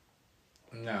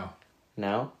 No.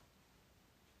 No?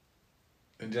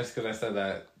 And just because I said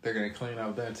that, they're going to clean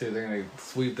up them too. They're going to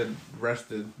sweep the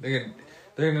rest of... They're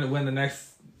going to win the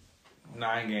next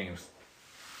 9 games.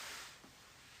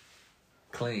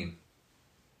 Clean.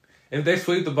 If they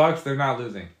sweep the Bucks, they're not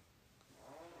losing.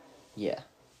 Yeah.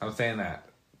 I'm saying that.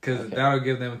 Because that'll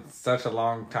give them such a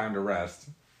long time to rest.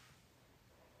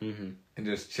 Mm-hmm. And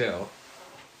just chill.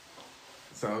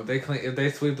 So if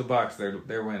they sweep the Bucks,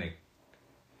 they're winning.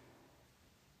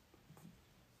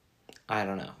 I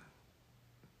don't know.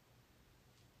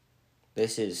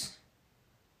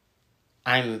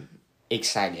 I'm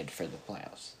excited for the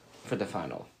playoffs, for the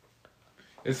final.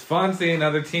 It's fun seeing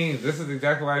other teams. This is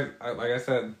exactly why, like I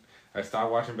said, I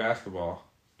stopped watching basketball.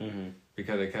 Mm-hmm.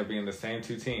 Because it kept being the same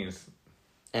 2 teams.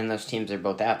 And those teams are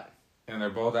both out. And they're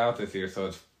both out this year, so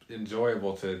it's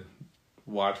enjoyable to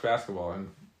watch basketball and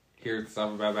hear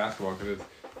stuff about basketball. Because it's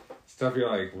stuff you're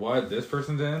like, what? This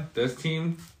person's in? This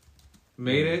team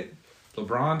made it?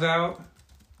 LeBron's out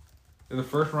in the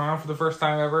first round for the first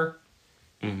time ever?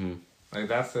 Mm-hmm. Like,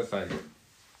 that's just like...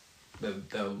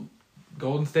 The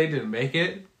Golden State didn't make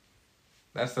it?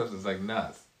 That stuff is like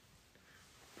nuts.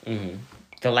 Mm-hmm.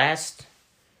 They lost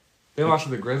to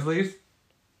the Grizzlies?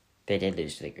 They did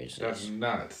lose to the Grizzlies. That's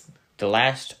nuts. The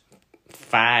last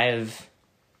 5...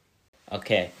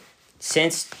 Okay.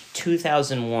 Since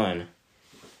 2001,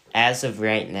 as of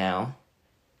right now,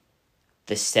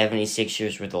 the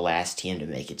 76ers were the last team to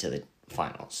make it to the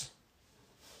finals.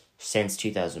 Since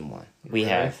 2001. We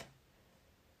have...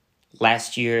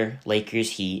 Last year,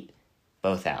 Lakers, Heat,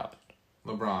 both out.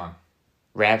 LeBron.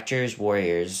 Raptors,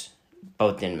 Warriors,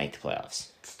 both didn't make the playoffs.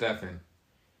 Stephen.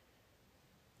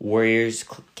 Warriors,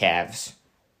 Cavs.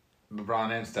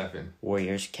 LeBron and Stephen.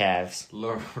 Warriors, Cavs.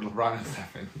 LeBron and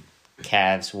Stephen.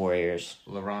 Cavs, Warriors.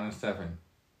 LeBron and Stephen.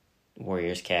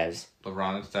 Warriors, Cavs.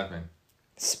 LeBron and Stephen.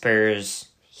 Spurs,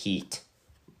 Heat.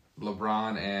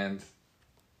 LeBron and...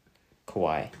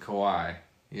 Kawhi.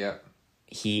 Yep.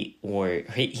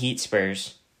 Heat,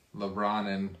 Spurs. LeBron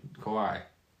and Kawhi.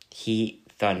 Heat,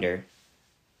 Thunder.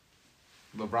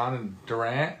 LeBron and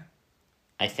Durant?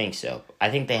 I think so. I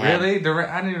think they had... Really?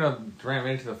 Durant? I didn't even know Durant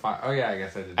made it to the final. Oh, yeah, I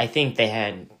guess I did. I think they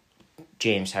had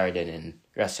James Harden and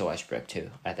Russell Westbrook,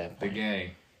 too, at that point. The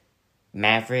gang.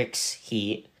 Mavericks,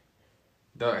 Heat.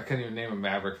 Though I couldn't even name a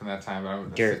Maverick from that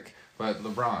time. Dirk. But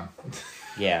LeBron.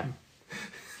 Yeah.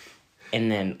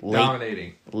 And then...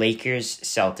 Dominating. Lakers,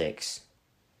 Celtics.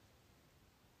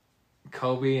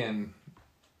 Kobe and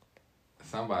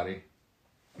somebody.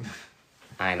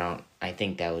 I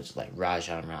think that was like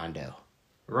Rajon Rondo.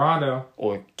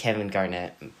 or Kevin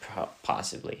Garnett,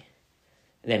 possibly.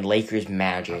 And then Lakers,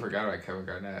 Magic. I forgot about Kevin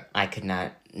Garnett. I could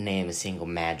not name a single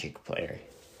Magic player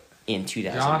in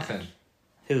 2009. Johnson.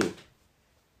 Who?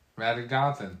 Magic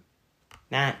Johnson.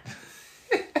 Not.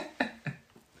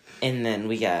 And then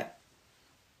we got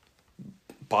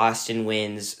Boston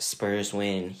wins, Spurs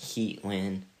win, Heat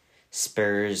win,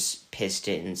 Spurs,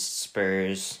 Pistons,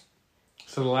 Spurs.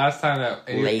 So the last time that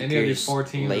any of these 4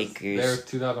 teams Lakers, there was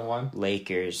 2001?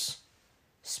 Lakers,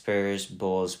 Spurs,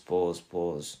 Bulls,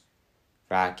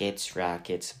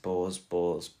 Rockets, Bulls,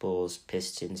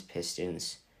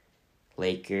 Pistons,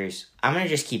 Lakers. I'm going to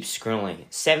just keep scrolling.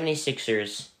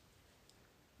 76ers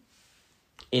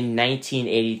in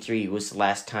 1983 was the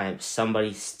last time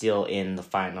somebody still in the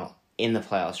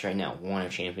playoffs right now won a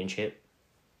championship.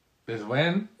 Is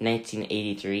when?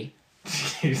 1983.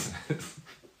 Jesus.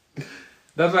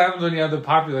 That's what happens when you have the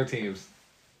popular teams.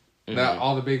 That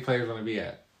all the big players want to be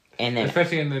at. And then,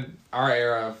 especially in our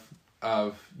era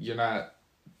of you're not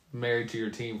married to your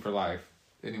team for life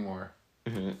anymore.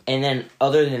 Mm-hmm. And then,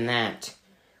 other than that,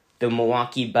 the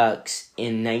Milwaukee Bucks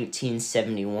in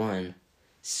 1971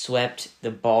 swept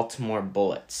the Baltimore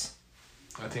Bullets.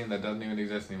 A team that doesn't even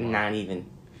exist anymore. Not even.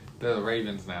 They're the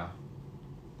Ravens now.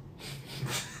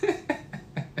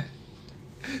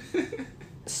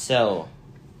 So.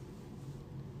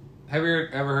 Have you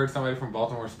ever heard somebody from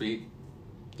Baltimore speak?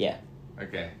 Yeah.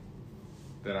 Okay.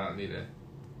 Then I don't need to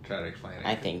try to explain it.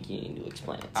 I think you need to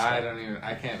explain it. So.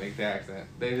 I can't make the accent.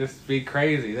 They just speak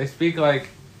crazy. They speak like,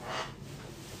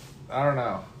 I don't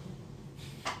know.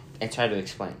 It's hard to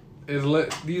explain. You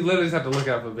literally just have to look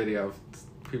up a video of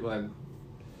people in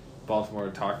Baltimore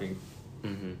talking.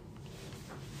 Mm-hmm.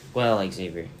 Well,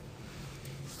 Xavier,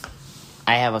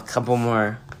 I have a couple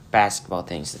more basketball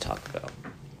things to talk about.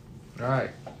 All right.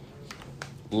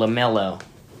 LaMelo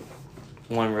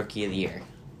won Rookie of the Year.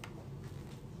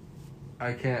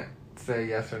 I can't say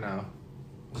yes or no.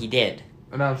 He did.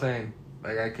 No, I'm saying,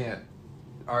 like, I can't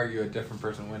argue a different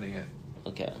person winning it.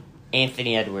 Okay.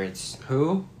 Anthony Edwards.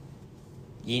 Who?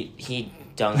 He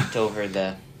dunked over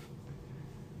the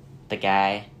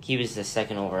guy. He was the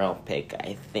second overall pick,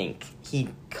 I think. He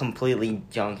completely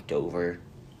dunked over.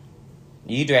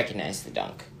 You'd recognize the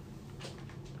dunk.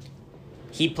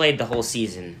 He played the whole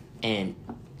season, and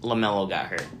LaMelo got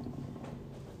hurt.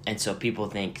 And so people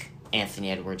think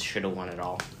Anthony Edwards should have won it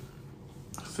all.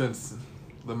 Since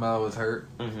LaMelo was hurt?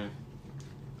 Mm-hmm. Understandable.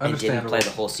 And didn't play the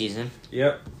whole season.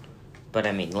 Yep. But,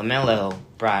 I mean, LaMelo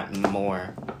brought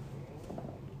more.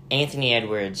 Anthony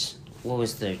Edwards, what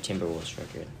was the Timberwolves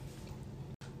record?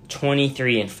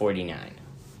 23-49.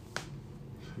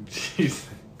 Jeez.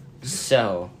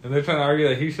 So. And they're trying to argue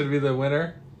that he should be the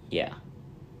winner? Yeah.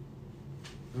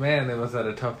 Man, they must have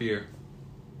had a tough year.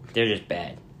 They're just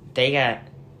bad. They got...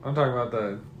 I'm talking about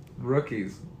the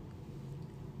rookies.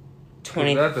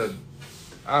 20...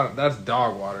 That's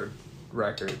dog water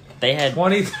record. They had...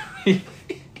 23...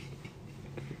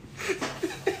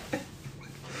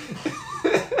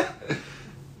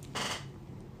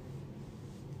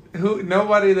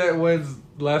 Nobody that wins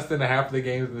less than half the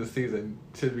games in the season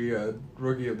should be a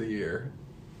Rookie of the Year.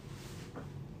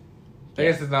 I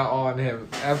guess it's not all on him.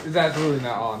 It's absolutely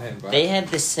not all on him. But they had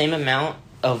the same amount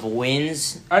of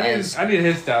wins. I need his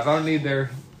stats. I don't need their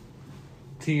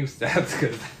team stats.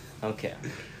 Cause okay,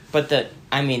 but they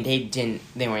weren't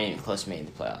even close to making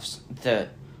the playoffs. The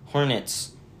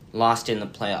Hornets lost in the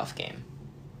playoff game,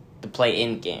 the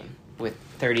play-in game, with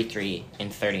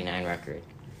 33-39 record.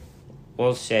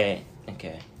 We'll say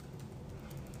okay.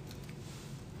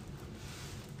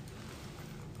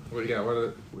 What do you got?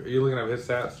 Are you looking at his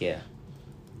stats? Yeah.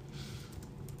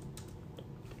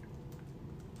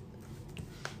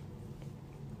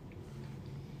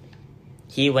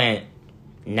 He went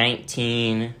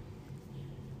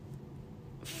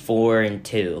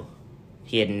 19-4-2.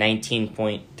 He had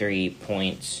 19.3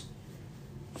 points,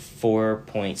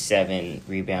 4.7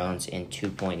 rebounds, and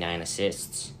 2.9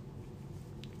 assists.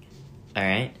 All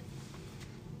right.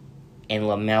 And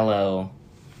LaMelo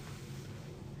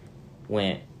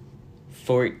went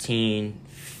 14-4-1.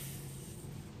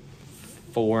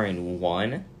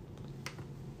 15.1.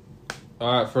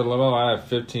 All right, for LaMelo, I have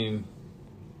 15.7.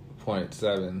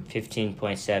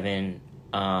 15.7,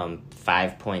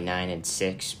 5.9, and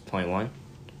 6.1.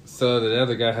 So the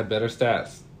other guy had better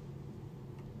stats.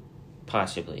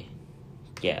 Possibly.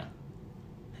 Yeah.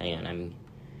 Hang on, I'm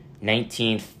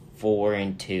 19-4-2,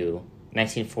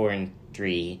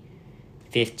 19-4-3,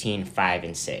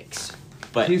 15-5-6.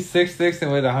 But he's 6'6"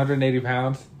 and weighed 180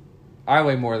 pounds. I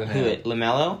weigh more than him. Who,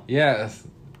 LaMelo? Yes.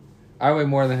 I weigh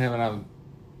more than him, and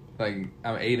I'm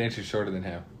 8 inches shorter than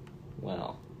him.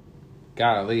 Well.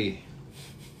 Golly.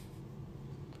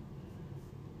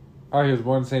 Oh, he was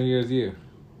born the same year as you.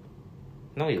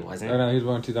 No, he wasn't. Oh, no, he was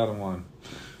born in 2001.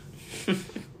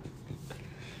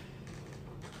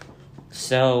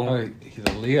 So. Oh, he's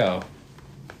a Leo.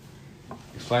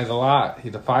 Explains a lot.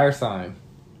 He's a fire sign.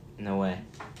 No way.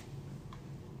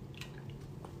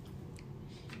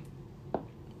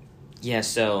 Yeah,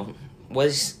 so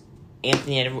was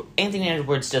Anthony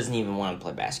Edwards doesn't even want to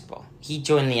play basketball. He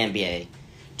joined the NBA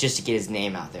just to get his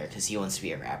name out there because he wants to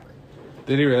be a rapper.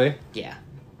 Did he really? Yeah.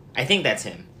 I think that's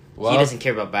him. Well, he doesn't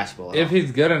care about basketball at all. If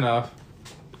he's good enough,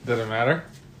 does it matter?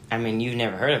 I mean, you've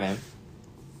never heard of him.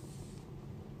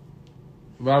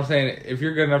 But I'm saying, if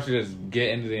you're good enough to just get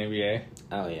into the NBA.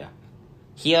 Oh, yeah.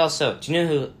 He also... Do you know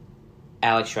who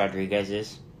Alex Rodriguez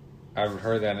is? I've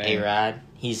heard that name. A-Rod.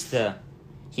 He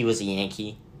was a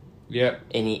Yankee. Yep.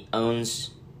 And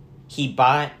he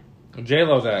bought...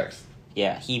 J-Lo's ex.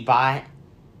 Yeah, he bought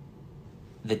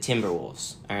the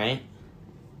Timberwolves, alright?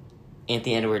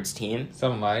 Anthony Edwards' team.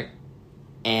 Something like.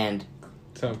 And...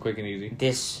 Something quick and easy.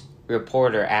 This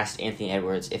reporter asked Anthony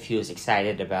Edwards if he was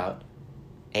excited about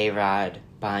A-Rod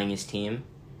buying his team.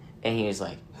 And he was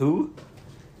like, who?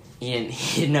 He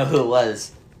didn't know who it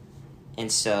was.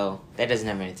 And so, that doesn't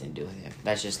have anything to do with him.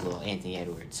 That's just little Anthony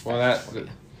Edwards. Well,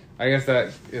 I guess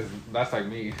that's like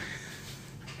me.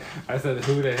 I said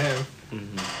who to him.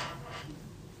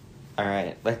 Mm-hmm.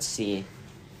 Alright, let's see.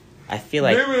 I feel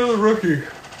like... Name another rookie.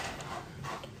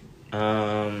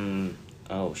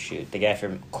 Oh, shoot. The guy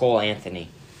from Cole Anthony.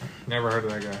 Never heard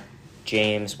of that guy.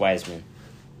 James Wiseman.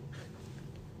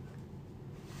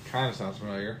 Kind of sounds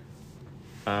familiar.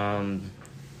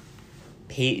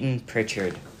 Peyton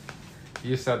Pritchard.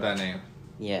 You said that name.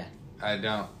 Yeah. I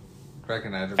don't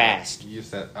recognize it. Fast. You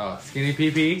said, Skinny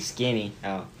PP? Skinny.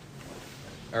 Oh.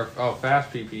 Or,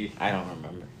 Fast PP. I don't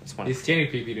remember. It's one He's Skinny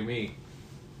PP to me.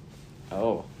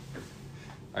 Oh.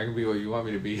 I can be what you want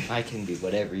me to be. I can be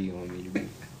whatever you want me to be.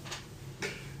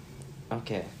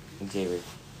 Okay. Xavier.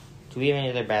 Do we have any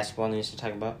other basketball news to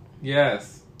talk about?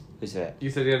 Yes. Who's that? You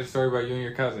said you had a story about you and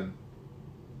your cousin.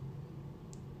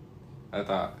 I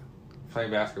thought.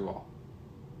 Playing basketball.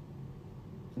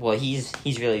 Well, he's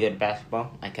really good at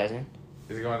basketball, my cousin.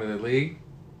 Is he going to the league?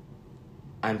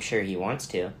 I'm sure he wants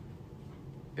to.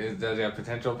 Does he have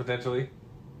potentially?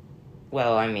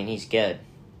 Well, I mean, he's good.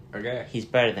 Okay. He's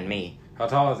better than me. How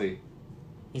tall is he?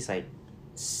 He's like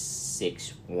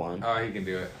 6'1". Oh, he can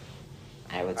do it.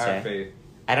 I would I have say. faith.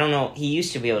 I don't know. He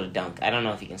used to be able to dunk. I don't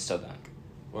know if he can still dunk.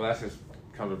 Well, that's just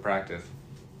comes with practice.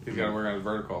 He's got to work on his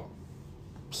vertical.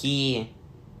 He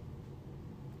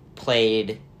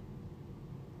played.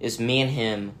 It was me and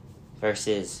him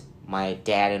versus my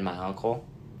dad and my uncle.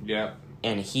 Yep.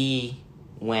 And he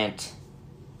went.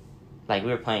 Like,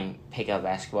 we were playing pickup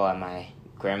basketball at my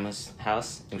grandma's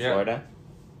house in Florida.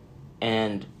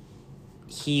 And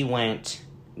he went,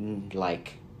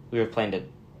 like, we were playing to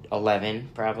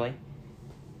 11, probably.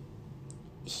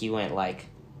 He went, like,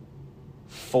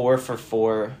 4 for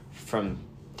 4 from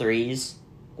threes,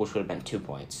 which would have been 2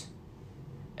 points.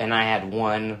 And I had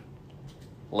one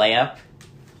layup,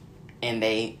 and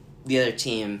the other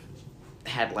team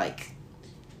had, like,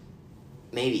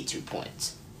 maybe 2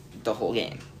 points the whole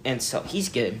game. And so, he's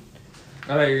good. I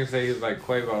thought you were going to say he was like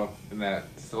Quavo in that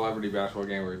celebrity basketball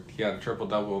game where he got a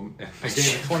triple-double in a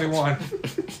game of 21.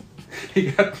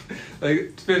 He got,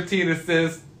 like, 15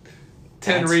 assists,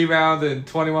 10 rebounds, and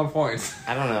 21 points.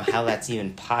 I don't know how that's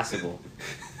even possible.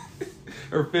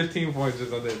 Or 15 points or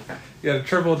something. He had a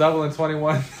triple-double in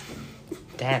 21.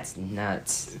 That's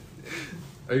nuts.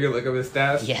 Are you going to look up his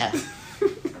stats? Yeah.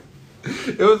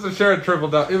 It was for sure a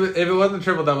triple-double. If it wasn't a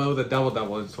triple-double, it was a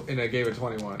double-double in a game of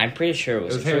 21. I'm pretty sure it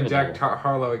was him and Jack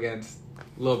Harlow against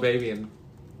Lil Baby and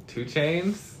 2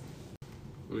 Chainz.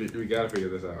 We got to figure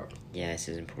this out. Yeah, this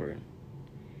is important.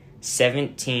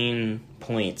 17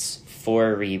 points,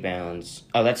 4 rebounds.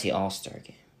 Oh, that's the All-Star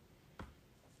game.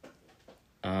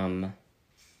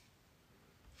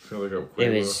 It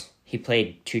was, he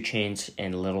played 2 Chainz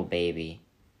and Lil Baby.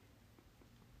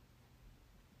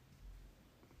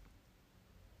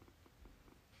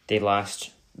 They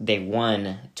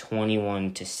won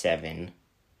 21-7.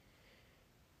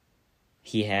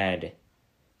 He had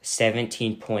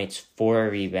 17 points,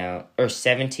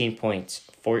 17 points,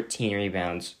 14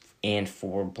 rebounds, and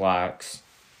 4 blocks.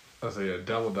 Oh, so yeah,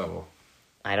 double-double.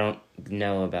 I don't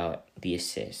know about the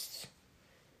assists.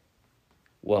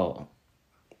 Well,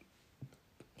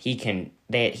 he had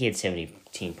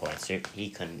 17 points. So he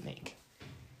couldn't make.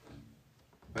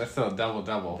 That's still a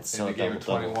double-double in the game of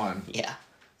 21. Yeah.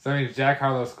 So that means Jack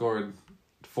Harlow scored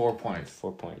 4 points.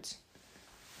 4 points.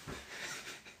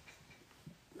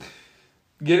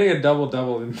 Getting a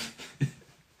double-double in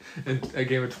a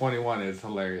game of 21 is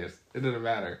hilarious. It doesn't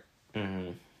matter.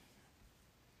 Mm-hmm.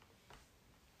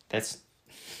 That's...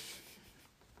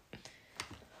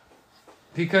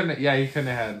 He couldn't have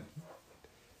had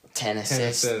 10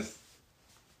 assists.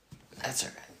 That's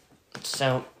alright.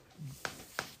 So...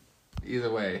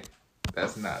 Either way,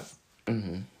 that's nuts.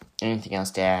 Mm-hmm. Anything else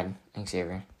to add,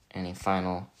 Xavier? Any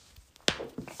final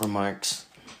remarks?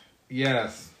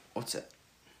 Yes. What's it?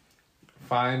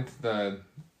 Find the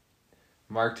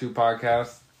Mark II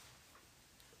podcast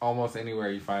almost anywhere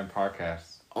you find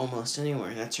podcasts. Almost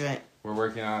anywhere, that's right. We're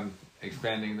working on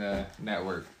expanding the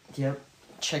network. Yep.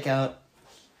 Check out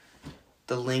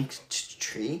the link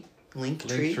tree on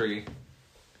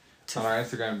our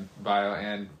Instagram bio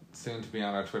and soon to be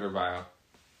on our Twitter bio.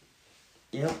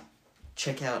 Yep.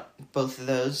 Check out both of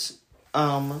those.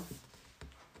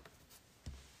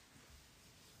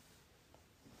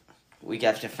 We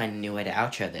got to find a new way to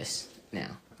outro this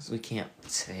now. We can't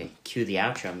cue the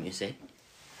outro music.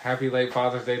 Happy late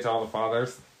Father's Day to all the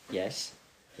fathers. Yes.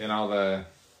 And all the,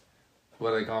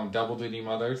 what do they call them, double duty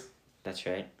mothers. That's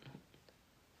right.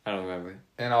 I don't remember.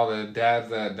 And all the dads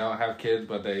that don't have kids,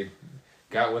 but they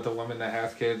got with a woman that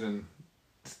has kids and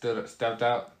stepped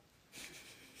out.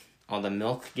 All the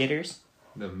milk getters?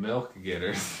 The milk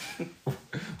getters.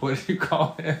 What did you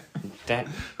call him? That.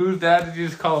 Whose dad did you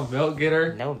just call a milk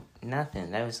getter? No,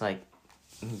 nothing. That was like,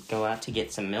 go out to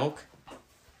get some milk.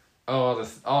 Oh.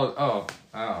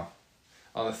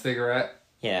 All the cigarette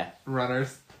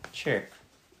runners. Sure.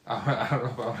 I don't know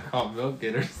if I want to call them milk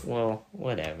getters. Well,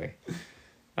 whatever.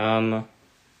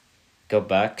 Go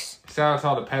Bucks. Shout out to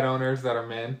all the pet owners that are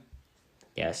men.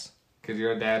 Yes. Because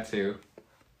you're a dad too.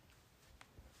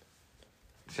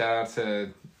 Shout out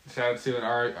to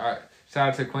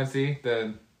Quincy,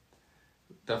 the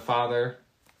father,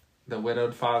 the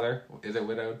widowed father. Is it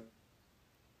widowed?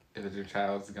 If your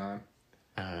child's gone.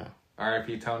 I don't know.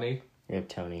 R.I.P. Tony. Rip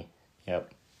Tony.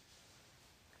 Yep.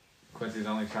 Quincy's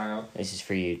only child. This is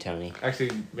for you, Tony.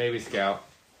 Actually, maybe Scout.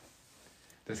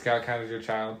 Does Scout count as your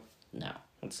child? No.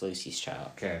 It's Lucy's child.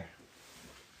 Okay.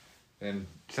 And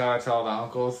shout out to all the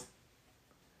uncles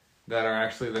that are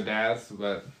actually the dads,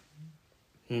 but...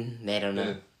 they don't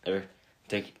know.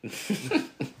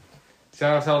 Shout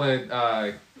out to all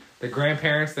the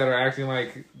grandparents that are acting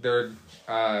like their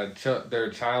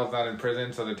child's not in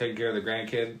prison, so they're taking care of the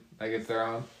grandkid like it's their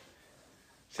own.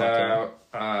 Shout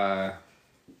out...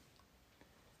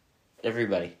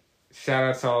 everybody. Shout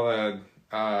out to all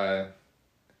the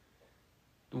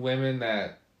women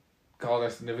that call their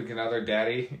significant other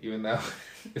daddy, even though...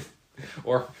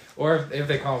 or if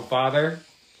they call him father.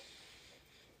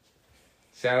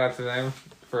 Shout out to them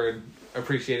for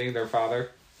appreciating their father.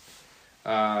 Who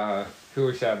are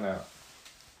we shouting out?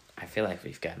 I feel like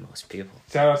we've got most people.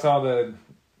 Shout out to all the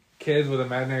kids with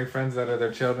imaginary friends that are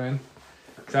their children.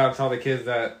 Shout out to all the kids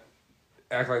that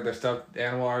act like their stuffed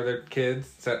animal are their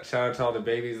kids. Shout out to all the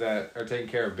babies that are taking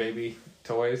care of baby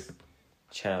toys.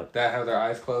 Shout out. That have their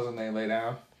eyes closed when they lay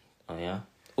down. Oh, yeah?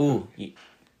 Ooh,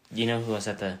 you know who was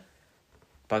at the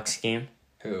Bucks game?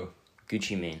 Who?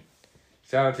 Gucci Mane.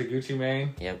 Shout out to Gucci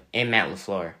Mane. Yep. And Matt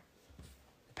LaFleur,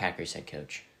 the Packers head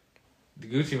coach. The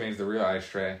Gucci Mane's the real ice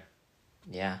tray.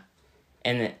 Yeah.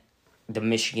 And the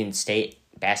Michigan State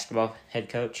basketball head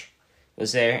coach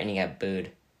was there, and he got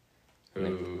booed.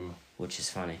 Ooh. Which is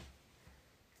funny.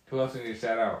 Who else do we need to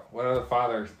shout out? What other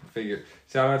father figure?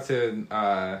 Shout out to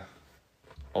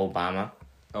Obama.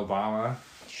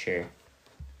 Sure.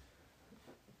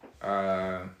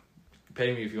 Sure.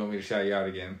 Pay me if you want me to shout you out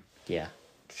again. Yeah.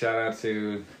 Shout out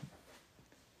to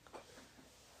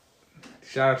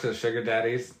the sugar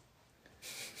daddies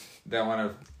that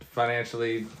want to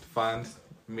financially fund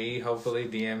me, hopefully.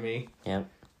 DM me. Yep.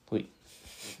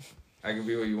 I can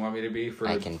be what you want me to be for...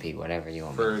 I can be whatever you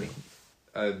want me to be.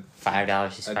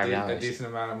 $5 is $5. A decent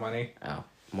amount of money. Oh,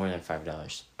 more than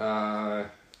 $5.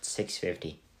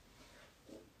 $6.50.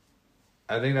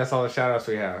 I think that's all the shout outs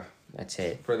we have. That's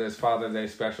it. For this Father's Day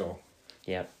special.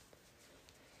 Yep.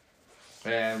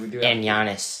 And we do. And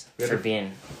Giannis for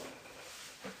being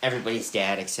everybody's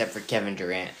dad except for Kevin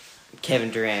Durant. Shout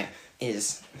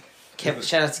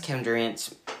out to Kevin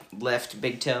Durant's left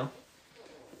big toe,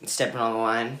 stepping on the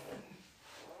line,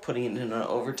 putting it in an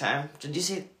overtime. Did you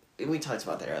see? We talked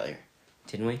about that earlier,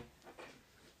 didn't we?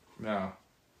 No.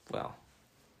 Well,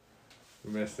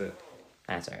 we missed it.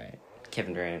 That's all right.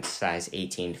 Kevin Durant's size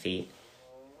 18 feet.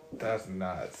 That's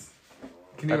nuts.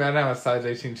 Can you imagine how a size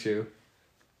 18 shoe?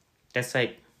 That's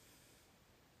like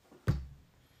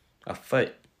a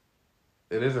foot.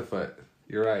 It is a foot.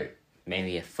 You're right.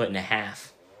 Maybe a foot and a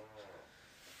half.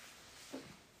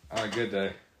 On a good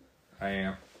day, I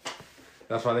am.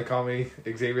 That's why they call me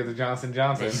Xavier the Johnson.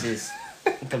 This is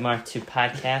the Mark II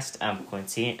podcast. I'm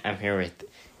Quincy. I'm here with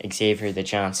Xavier the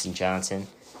Johnson. Johnson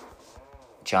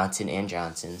and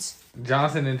Johnson's.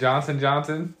 Johnson and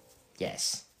Johnson?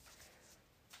 Yes.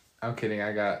 I'm kidding.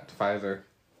 I got Pfizer.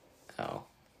 Oh.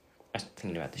 I was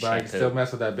thinking about the shampoo. But I can still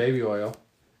mess with that baby oil.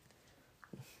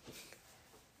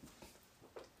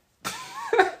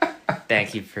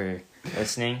 Thank you for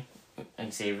listening,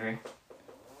 Xavier.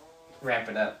 Wrap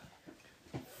it up.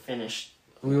 Finished.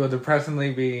 We will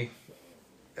depressingly be,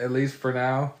 at least for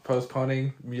now,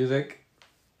 postponing music.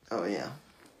 Oh, yeah.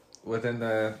 Within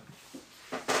the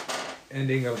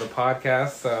ending of the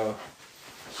podcast, so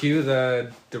cue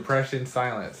the depression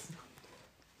silence.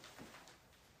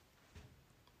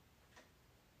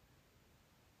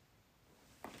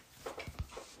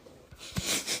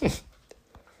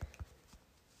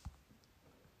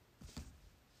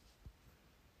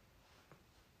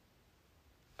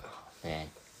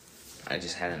 Man, I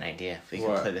just had an idea. We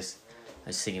could play this. I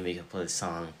was thinking we could play the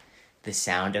song, "The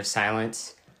Sound of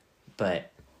Silence," but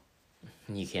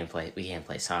we can't play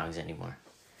songs anymore.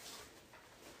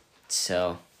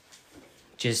 So,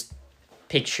 just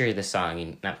picture the song,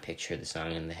 and not picture the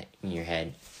song in your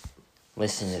head.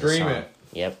 Listen to the song. Stream it.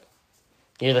 Yep.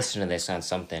 You're listening to this on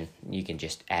something. You can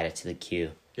just add it to the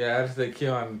queue. Yeah, add it to the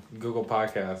queue on Google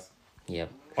Podcasts.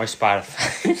 Yep. Or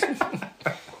Spotify.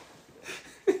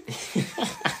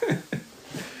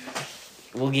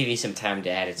 We'll give you some time to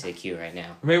add it to the queue right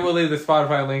now. Maybe we'll leave the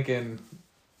Spotify link in.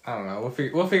 I don't know.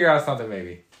 We'll figure out something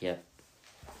maybe. Yep.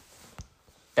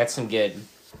 That's some good.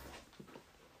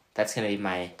 That's gonna be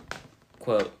my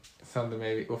quote. Something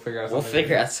maybe. We'll figure out something. We'll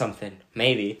figure out something.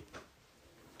 Maybe.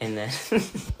 And then...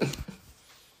 Is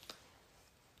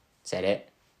that it?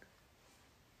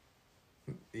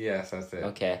 Yes, that's it.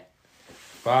 Okay.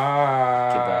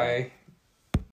 Bye. Goodbye.